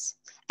process.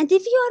 And the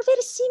view are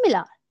very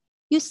similar.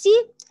 You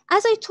see,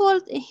 as I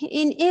told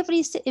in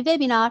every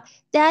webinar,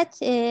 that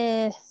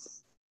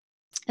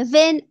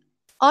when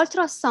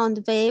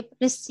ultrasound wave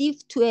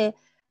received to a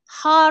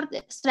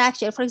hard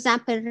structure, for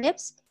example,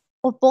 ribs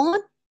or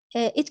bone,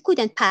 it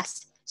couldn't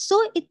pass.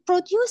 So it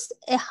produced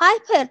a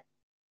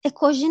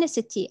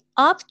hyper-echogenicity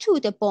up to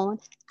the bone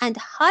and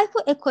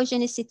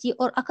hypoechogenicity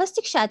or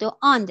acoustic shadow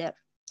under.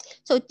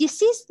 So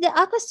this is the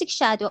acoustic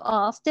shadow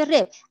of the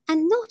rib.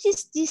 And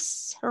notice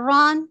this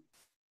round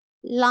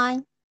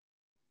line.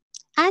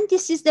 And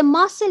this is the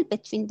muscle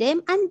between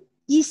them. And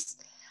this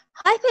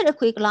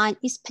hyperechoic line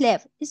is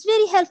pleve. It's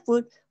very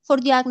helpful for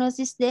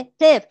diagnosis the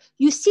pleve.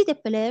 You see the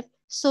pleve,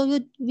 so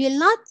you will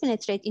not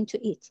penetrate into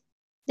it.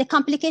 The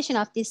complication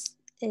of this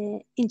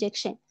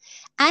injection.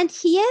 And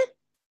here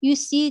you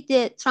see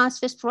the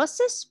transverse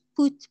process,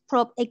 put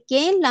probe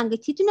again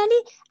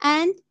longitudinally,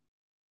 and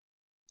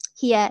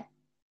here,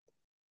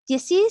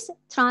 this is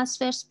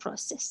transverse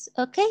process,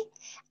 okay?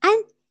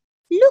 And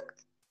look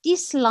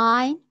this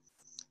line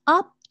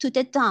up to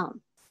the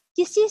down.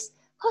 This is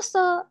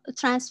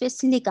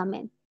costotransverse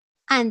ligament.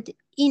 And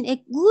in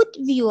a good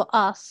view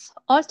of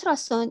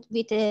ultrasound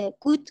with a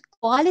good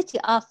quality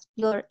of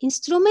your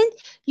instrument,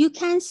 you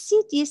can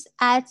see this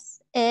as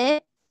a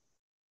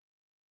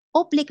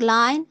oblique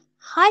line,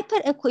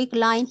 hyperechoic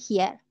line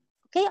here.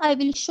 Okay, I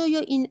will show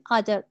you in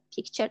other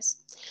pictures.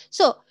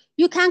 So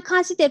you can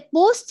consider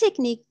both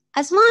techniques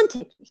as one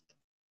technique.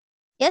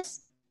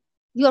 Yes,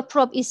 your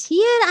probe is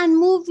here and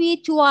move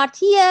it toward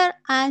here,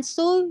 and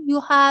so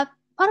you have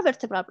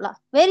paravertebral block,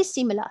 very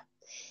similar.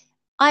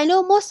 I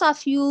know most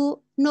of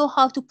you know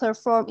how to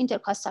perform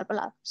intercostal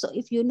block. So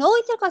if you know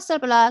intercostal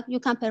block, you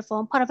can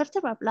perform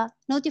paravertebral block,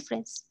 no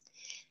difference.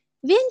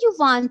 When you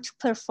want to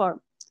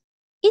perform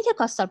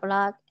intercostal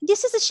block,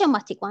 this is a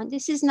schematic one.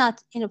 This is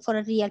not for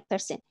a real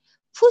person.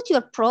 Put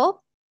your probe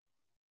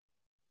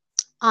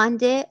on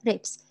the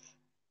ribs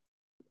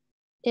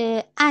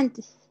and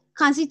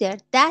consider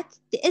that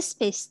the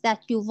space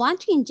that you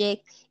want to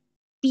inject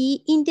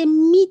be in the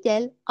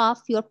middle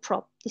of your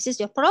probe. This is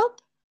your probe,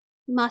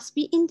 must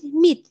be in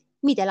the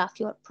middle of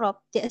your probe,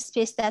 the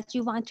space that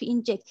you want to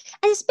inject.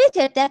 And it's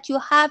better that you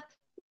have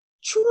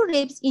two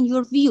ribs in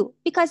your view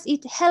because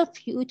it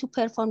helps you to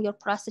perform your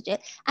procedure,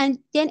 and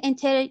then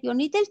enter your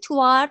needle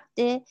toward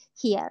the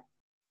here.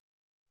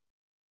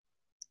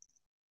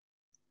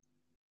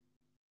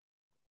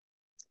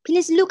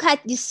 Please look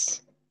at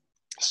this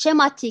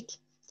schematic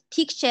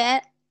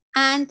picture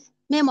and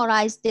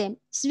memorize them.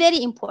 It's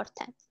very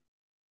important.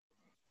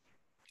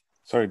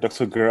 Sorry,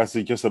 Dr.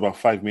 Gharaie, just about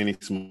 5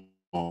 minutes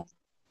more.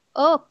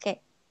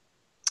 Okay.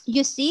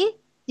 You see,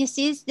 this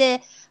is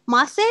the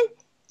muscle.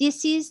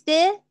 This is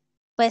the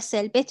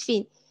vessel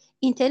between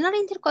internal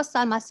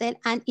intercostal muscle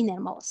and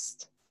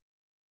innermost.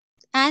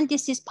 And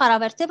this is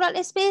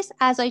paravertebral space,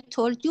 as I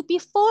told you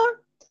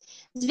before.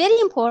 It's very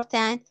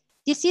important.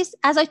 This is,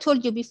 as I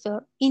told you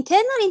before,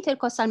 internal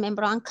intercostal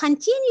membrane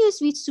continues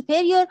with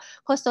superior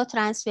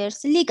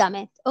costotransverse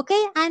ligament,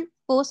 okay? And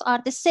both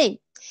are the same.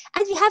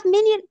 And we have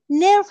many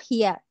nerve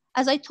here.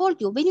 As I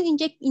told you, when you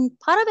inject in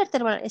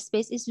paravertebral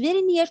space, it's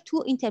very near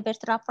to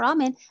intervertebral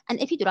foramen and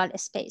epidural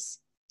space,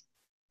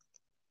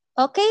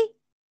 okay?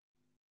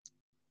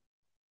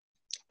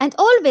 And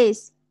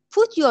always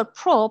put your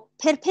probe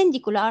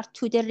perpendicular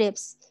to the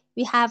ribs.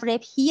 We have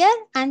rib here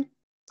and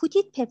put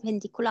it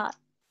perpendicular.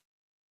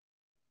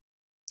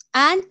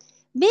 And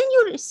when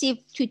you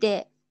receive to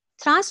the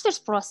transverse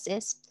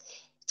process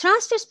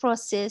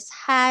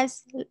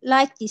has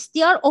like this,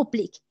 they are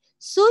oblique.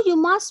 So you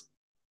must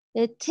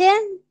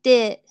turn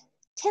the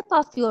tip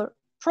of your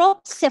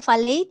probe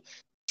cephalate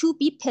to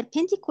be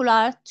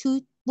perpendicular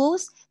to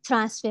both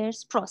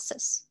transverse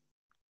process.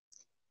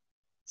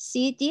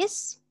 See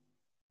this?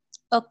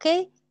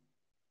 Okay.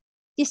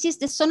 This is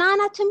the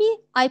sonoanatomy.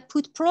 I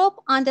put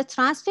probe on the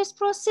transverse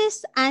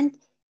process and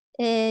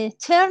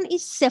turn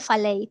it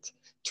cephalate.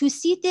 To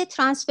see the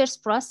transverse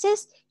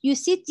process, you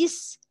see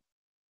this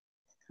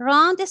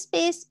round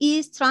space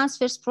is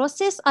transverse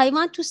process. I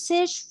want to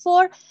search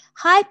for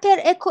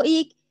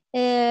hyperechoic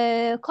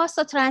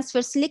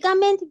costotransverse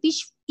ligament,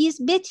 which is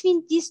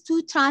between these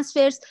two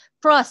transverse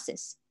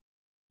process.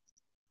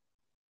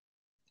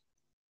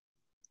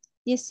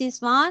 This is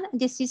one,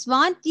 this is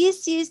one,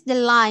 this is the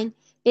line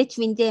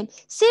between them.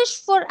 Search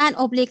for an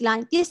oblique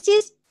line. This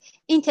is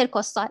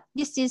intercostal.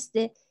 This is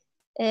the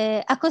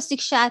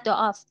acoustic shadow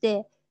of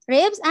the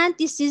ribs, and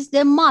this is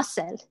the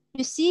muscle.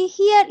 You see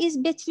here is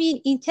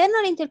between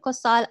internal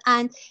intercostal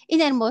and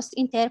innermost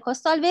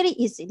intercostal very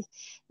easily.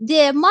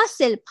 The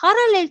muscle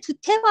parallel to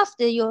tip of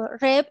your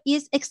rib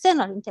is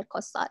external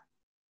intercostal.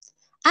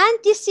 And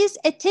this is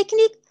a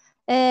technique,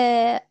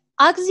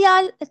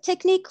 axial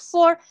technique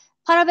for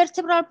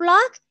paravertebral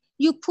block.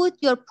 You put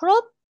your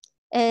probe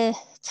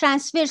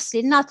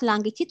transversely, not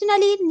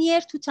longitudinally, near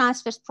to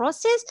transverse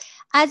process,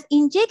 as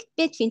inject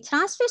between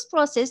transverse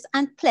process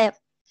and pleural.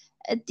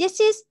 This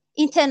is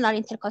internal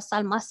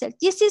intercostal muscle.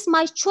 This is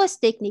my choice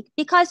technique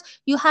because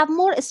you have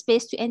more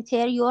space to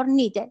enter your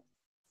needle.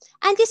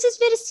 And this is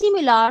very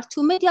similar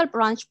to medial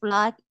branch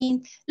block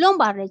in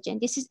lumbar region.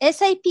 This is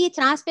SIP,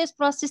 transverse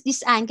process,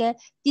 this angle.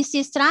 This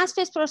is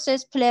transverse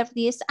process, pleural,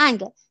 this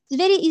angle. It's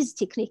very easy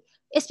technique,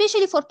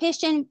 especially for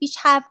patients which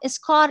have a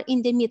scar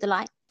in the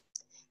midline.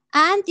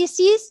 And this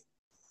is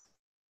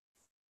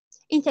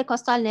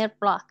intercostal nerve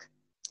block.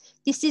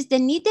 This is the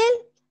needle,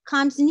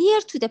 comes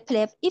near to the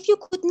pleural. If you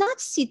could not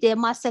see the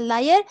muscle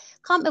layer,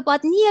 come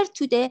about near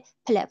to the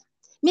pleural.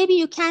 Maybe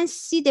you can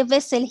see the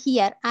vessel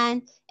here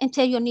and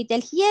enter your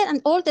needle here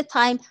and all the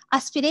time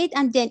aspirate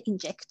and then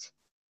inject.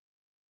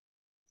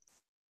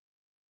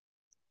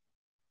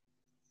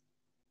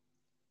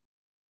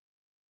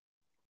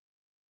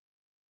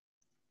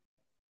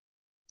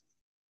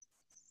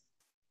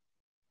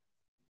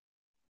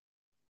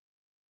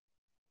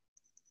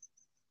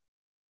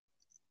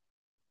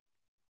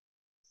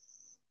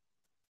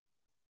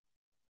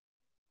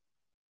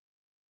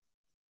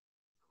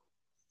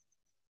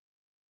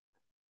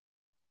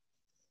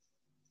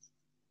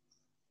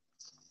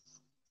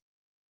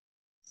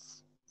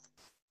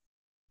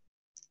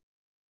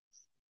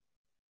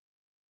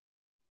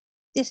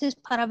 This is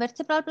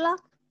paravertebral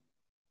block.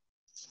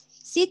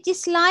 See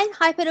this line,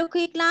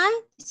 hyperechoic line?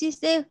 This is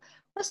the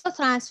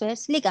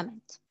costotransverse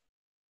ligament.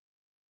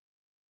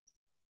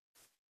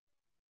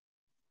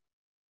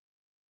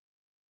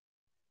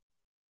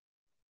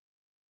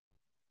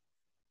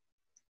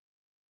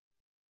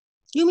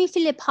 You may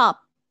feel a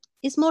pop.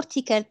 It's more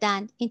thicker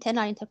than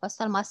internal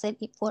intercostal muscle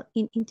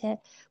in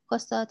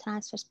intercostal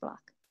transverse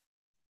block.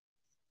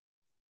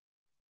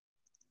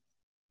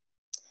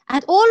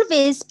 And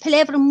always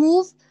pleural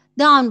move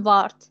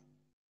downward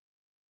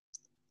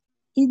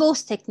in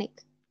both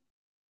technique.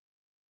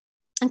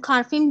 And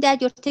confirm that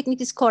your technique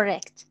is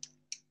correct.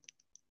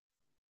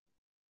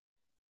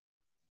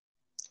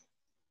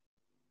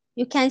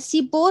 You can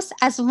see both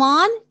as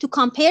one to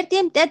compare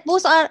them, that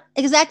both are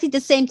exactly the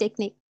same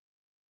technique.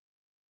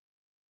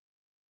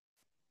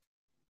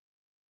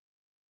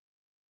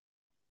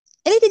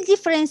 A little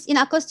difference in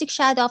acoustic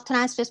shadow of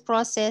transverse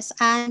process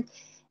and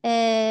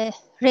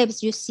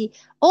ribs, you see.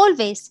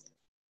 Always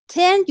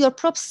turn your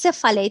probe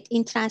cephalate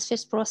in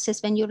transverse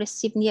process when you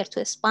receive near to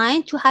a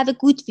spine to have a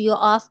good view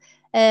of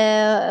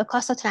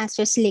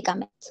costotransverse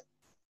ligament.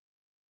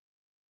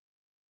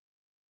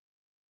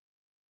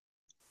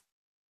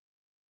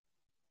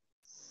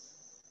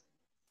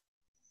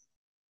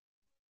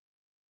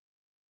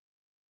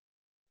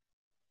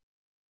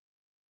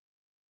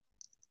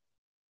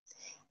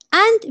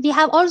 And we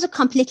have also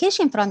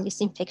complication from this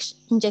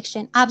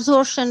injection,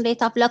 absorption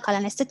rate of local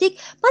anesthetic,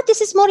 but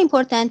this is more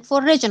important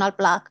for regional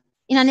block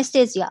in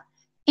anesthesia.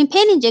 In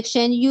pain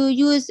injection, you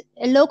use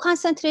a low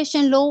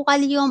concentration, low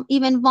volume,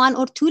 even 1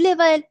 or 2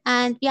 level,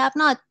 and we have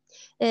not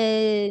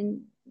the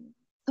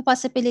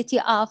possibility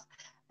of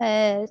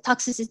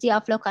toxicity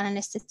of local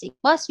anesthetic,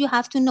 but you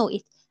have to know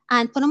it.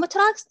 And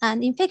pneumothorax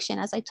and infection,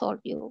 as I told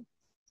you.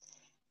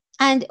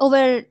 And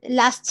over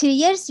last 3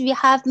 years, we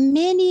have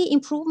many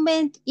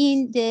improvement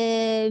in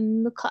the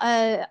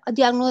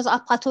diagnosis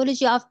of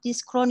pathology of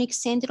this chronic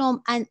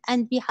syndrome.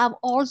 And we have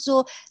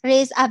also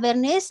raised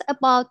awareness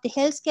about the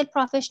healthcare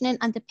professional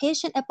and the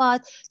patient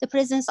about the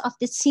presence of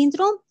the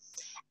syndrome.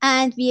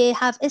 And we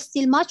have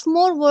still much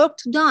more work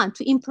to done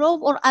to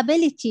improve our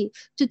ability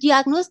to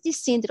diagnose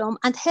this syndrome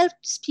and help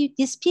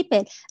these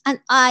people. And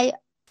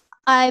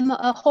I'm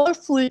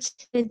hopeful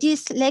that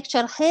this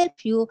lecture help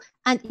you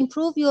and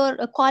improve your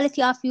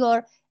quality of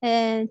your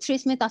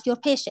treatment of your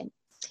patient.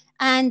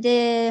 And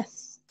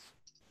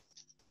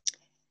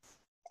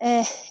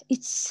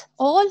it's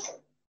all.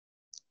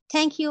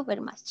 Thank you very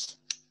much.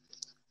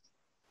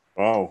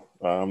 Wow.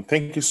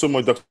 Thank you so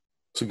much, Dr.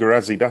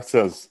 Gharaie. That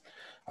was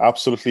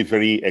absolutely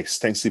very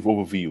extensive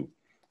overview.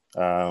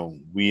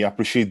 We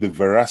appreciate the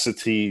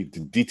veracity,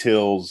 the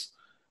details,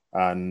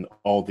 and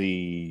all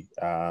the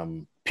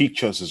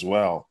pictures as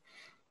well.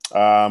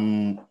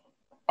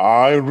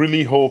 I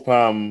really hope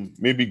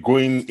maybe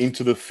going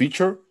into the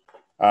future,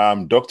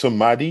 Dr.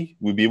 Mahdi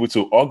will be able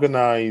to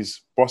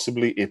organize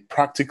possibly a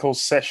practical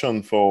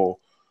session for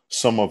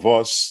some of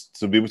us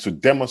to be able to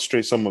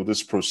demonstrate some of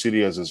these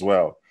procedures as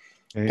well.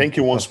 Thank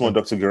you once more,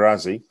 Dr.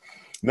 Gharaie.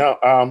 Now,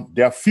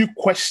 there are a few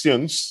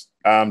questions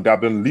that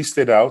have been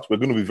listed out. We're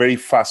going to be very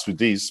fast with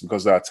this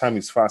because our time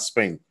is fast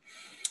spent.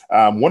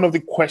 One of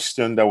the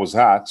questions that was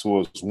asked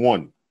was,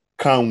 one,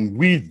 can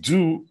we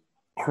do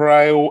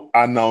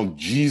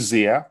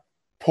cryoanalgesia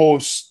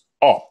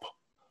post-op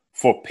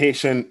for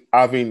patient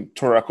having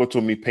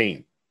thoracotomy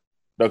pain,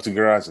 Dr.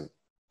 Gharaie?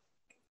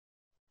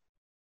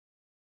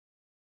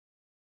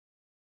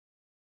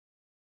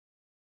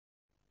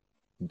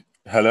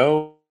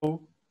 Hello?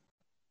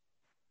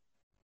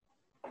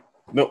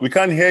 No, we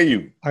can't hear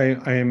you. I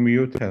am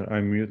mute her. I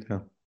mute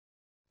her.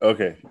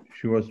 Okay.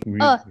 She was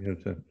muting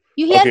herself.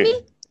 You hear Okay.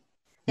 me?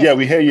 Yeah,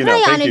 we hear you now.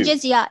 Thank you.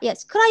 Cryoanalgesia,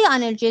 yes,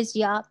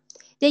 cryoanalgesia.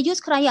 They use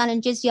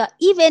cryoanalgesia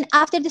even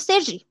after the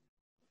surgery.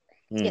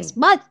 Yes,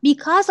 but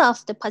because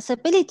of the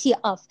possibility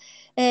of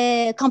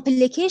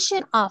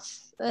complication of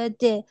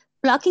the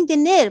blocking the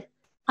nerve,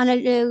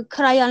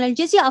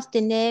 cryoanalgesia of the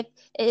nerve,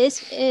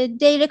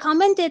 they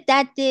recommended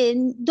that they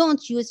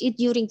don't use it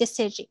during the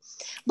surgery.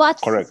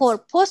 But Correct. for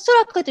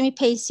post-thoracotomy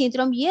pain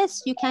syndrome,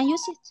 yes, you can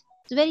use it.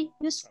 It's very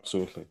useful.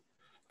 Absolutely.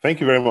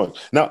 Thank you very much.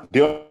 Now,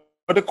 the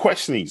other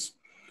question is,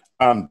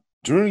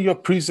 during your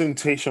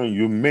presentation,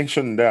 you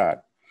mentioned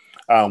that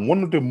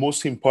one of the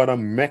most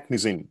important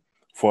mechanisms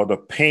for the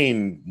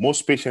pain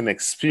most patients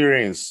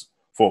experience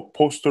for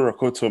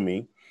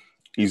post-thoracotomy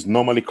is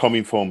normally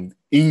coming from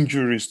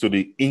injuries to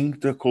the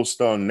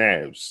intercostal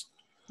nerves.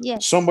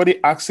 Yes.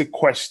 Somebody asked a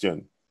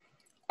question,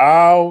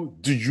 how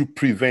do you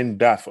prevent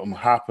that from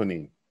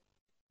happening?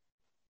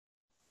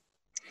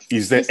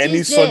 Is there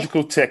any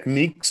surgical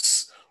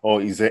techniques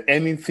or is there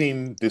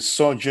anything the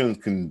surgeon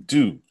can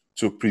do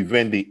to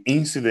prevent the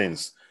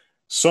incidence?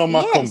 Some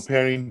are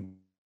comparing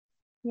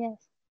the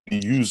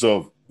use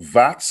of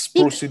VATS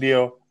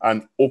procedure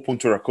and open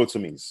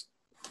thoracotomies.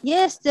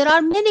 Yes, there are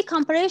many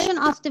comparisons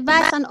of the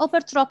VATS and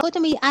open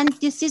thoracotomy, and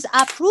this is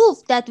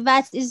approved that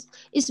VATS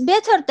is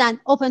better than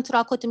open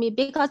thoracotomy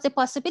because the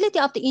possibility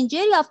of the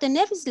injury of the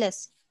nerve is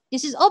less.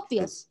 This is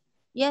obvious.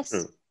 Yes.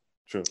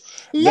 True.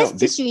 Less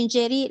tissue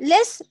injury,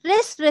 less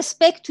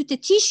respect to the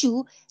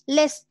tissue,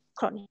 less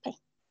chronic pain.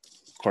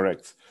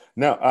 Correct.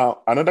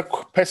 Now, another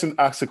person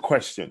asked a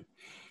question.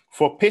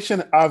 For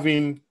patient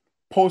having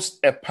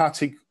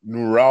post-hepatic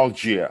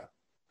neuralgia,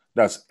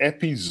 that's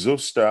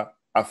epizoster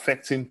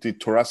affecting the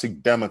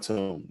thoracic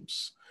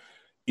dermatomes,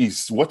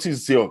 what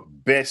is your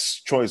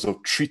best choice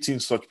of treating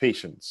such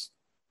patients?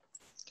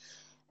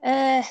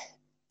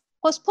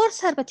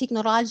 Post-hepatic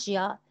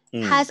neuralgia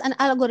has an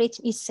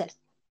algorithm itself.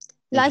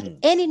 Like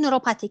any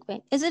neuropathic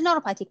pain, is a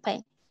neuropathic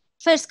pain.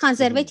 First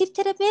conservative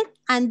treatment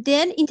and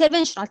then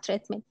interventional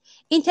treatment.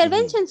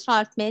 Intervention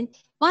treatment,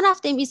 one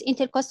of them is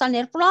intercostal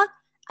nerve block,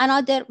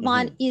 another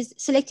one is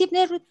selective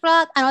nerve root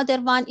block,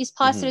 another one is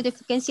pulse rate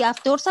frequency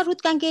of dorsal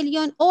root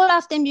ganglion. All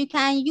of them you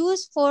can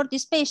use for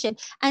this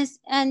patient,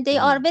 and they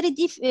are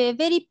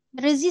very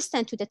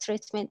resistant to the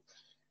treatment.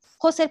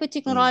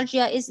 Post-herpetic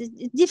neuralgia is a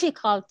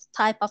difficult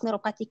type of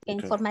neuropathic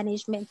pain for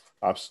management.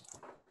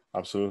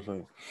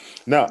 Absolutely.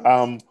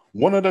 Now,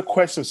 one other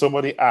question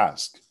somebody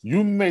asked,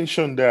 you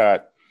mentioned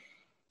that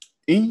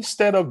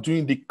instead of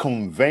doing the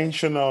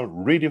conventional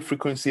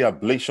radiofrequency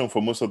ablation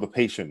for most of the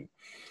patient,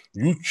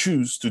 you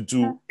choose to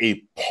do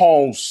a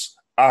pulse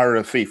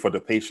RFA for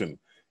the patient.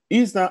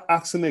 Is that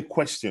asking a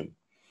question?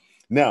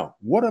 Now,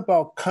 what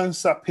about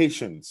cancer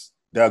patients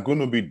that are going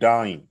to be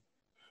dying?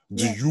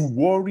 Do you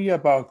worry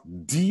about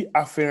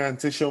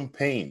deafferentation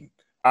pain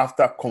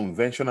after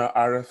conventional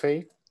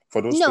RFA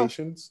for those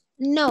patients?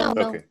 No.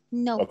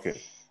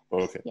 Okay.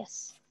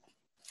 Yes.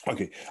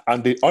 Okay.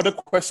 And the other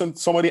question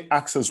somebody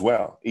asks as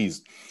well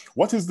is,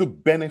 what is the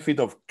benefit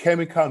of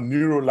chemical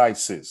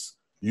neurolysis,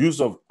 use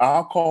of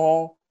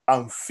alcohol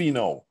and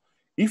phenol?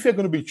 If you're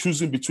going to be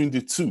choosing between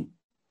the two,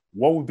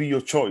 what would be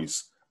your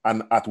choice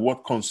and at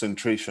what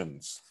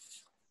concentrations?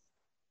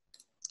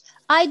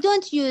 I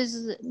don't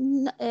use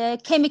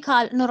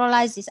chemical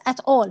neurolysis at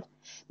all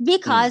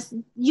because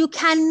you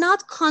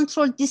cannot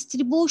control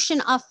distribution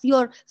of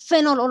your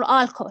phenol or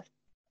alcohol.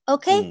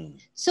 Okay?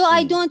 So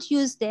I don't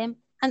use them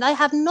and I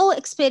have no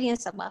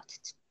experience about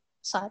it.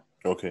 Sorry.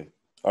 Okay.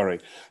 All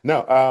right.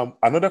 Now,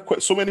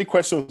 so many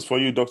questions for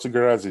you, Dr.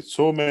 Gharaie.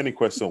 So many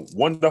questions.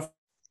 Wonderful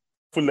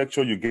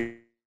lecture you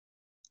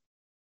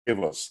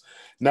gave us.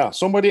 Now,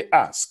 somebody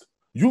asked,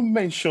 you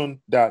mentioned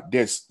that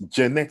there's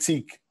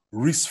genetic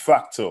risk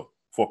factor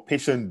for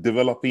patients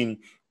developing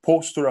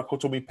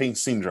post-thoracotomy pain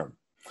syndrome.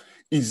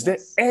 Is there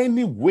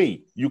any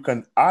way you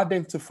can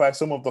identify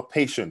some of the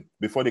patients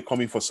before they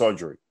come in for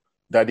surgery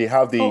that they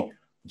have the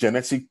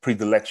genetic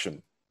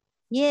predilection?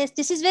 Yes,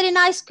 this is very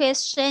nice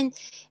question.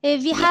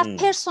 We have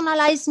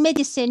personalized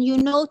medicine,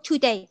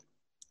 today.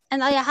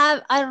 And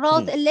I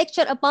wrote a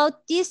lecture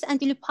about this and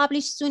will be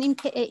published soon in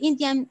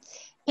Indian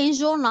Pain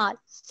Journal.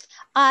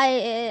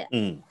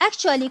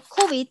 Actually,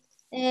 COVID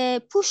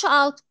push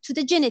out to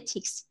the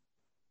genetics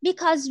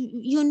because,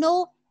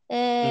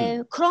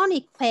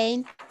 chronic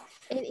pain,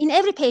 in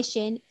every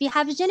patient, we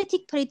have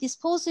genetic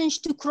predisposition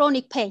to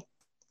chronic pain.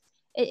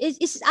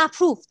 It's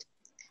approved.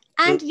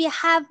 And we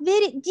have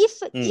very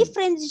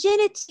different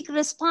genetic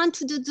response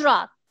to the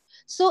drug.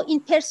 So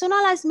in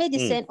personalized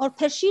medicine or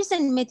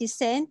precision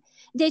medicine,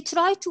 they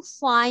try to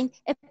find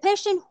a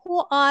patient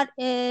who are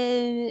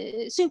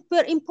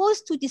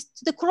superimposed to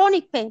the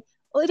chronic pain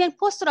or even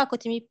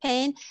post-thoracotomy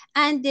pain,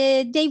 and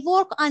they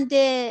work on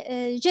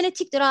the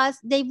genetic drugs.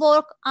 They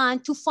work on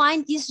to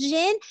find this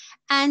gene,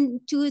 and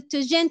to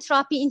gene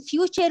therapy in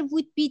future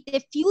would be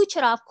the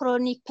future of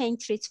chronic pain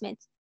treatment.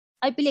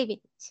 I believe in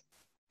it.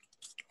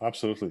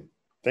 Absolutely.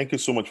 Thank you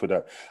so much for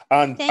that.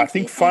 And Thank I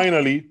think you.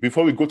 finally,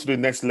 before we go to the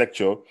next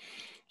lecture,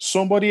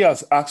 somebody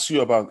has asked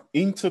you about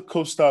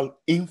intercostal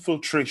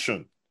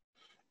infiltration.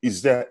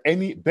 Is there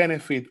any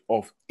benefit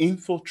of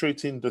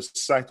infiltrating the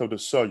site of the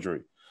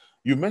surgery?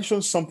 You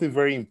mentioned something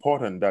very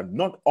important, that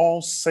not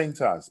all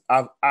centers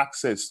have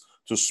access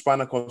to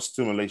spinal cord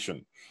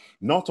stimulation.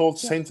 Not all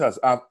centers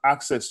have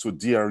access to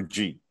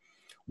DRG.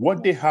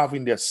 What they have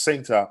in their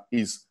center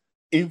is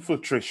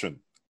infiltration.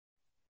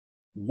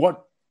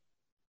 What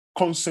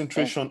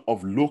concentration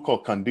of local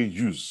can they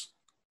use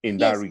in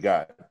that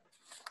regard?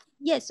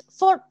 Yes,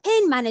 for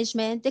pain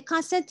management,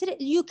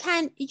 you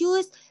can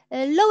use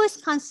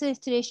lowest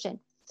concentration.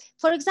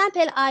 For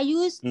example, I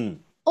use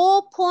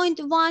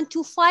 0.1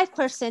 to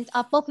 5%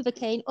 of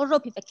bupivacaine or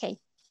ropivacaine.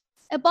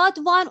 About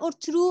 1 or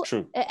 2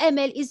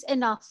 ml is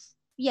enough.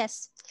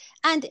 Yes,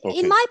 and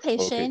in my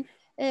patient,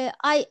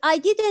 I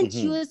didn't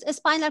use a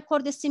spinal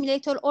cord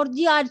stimulator or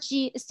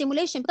DRG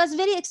stimulation because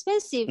very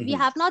expensive. We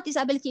have not this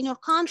ability in our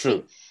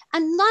country,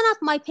 and none of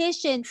my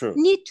patients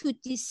need to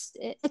this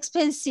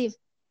expensive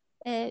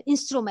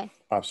instrument.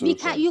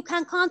 Absolutely. You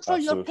can control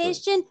your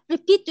patient,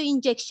 repeat the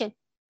injection.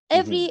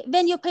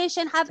 When your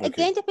patient have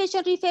again, the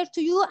patient refer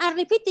to you and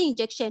repeat the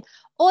injection,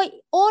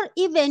 or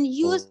even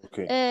use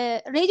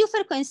radio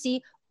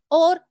frequency,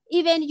 or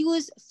even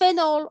use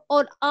phenol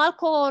or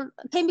alcohol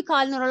chemical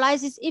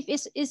neurolysis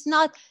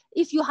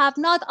if you have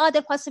not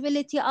other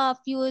possibility of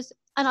use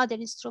another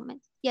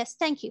instrument. Yes,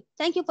 thank you.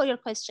 Thank you for your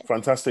question.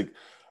 Fantastic.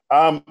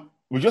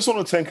 We just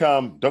want to thank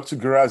Dr.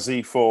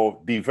 Gharaie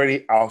for the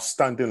very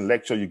outstanding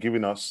lecture you're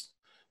giving us.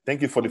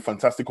 Thank you for the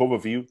fantastic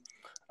overview.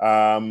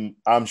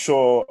 I'm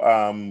sure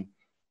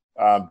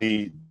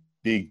the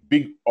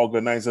big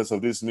organizers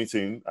of this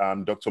meeting,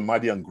 Dr.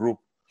 Mahdi and group,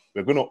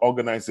 we're going to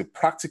organize a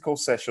practical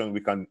session. We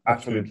can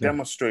actually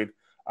demonstrate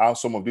how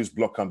some of this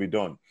block can be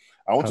done.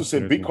 I want to say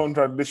big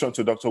congratulations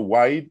to Dr.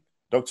 Waid,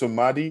 Dr.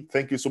 Mahdi.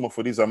 Thank you so much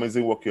for this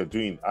amazing work you're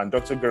doing. And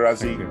Dr.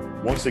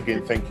 Gharaie, once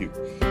again, thank you.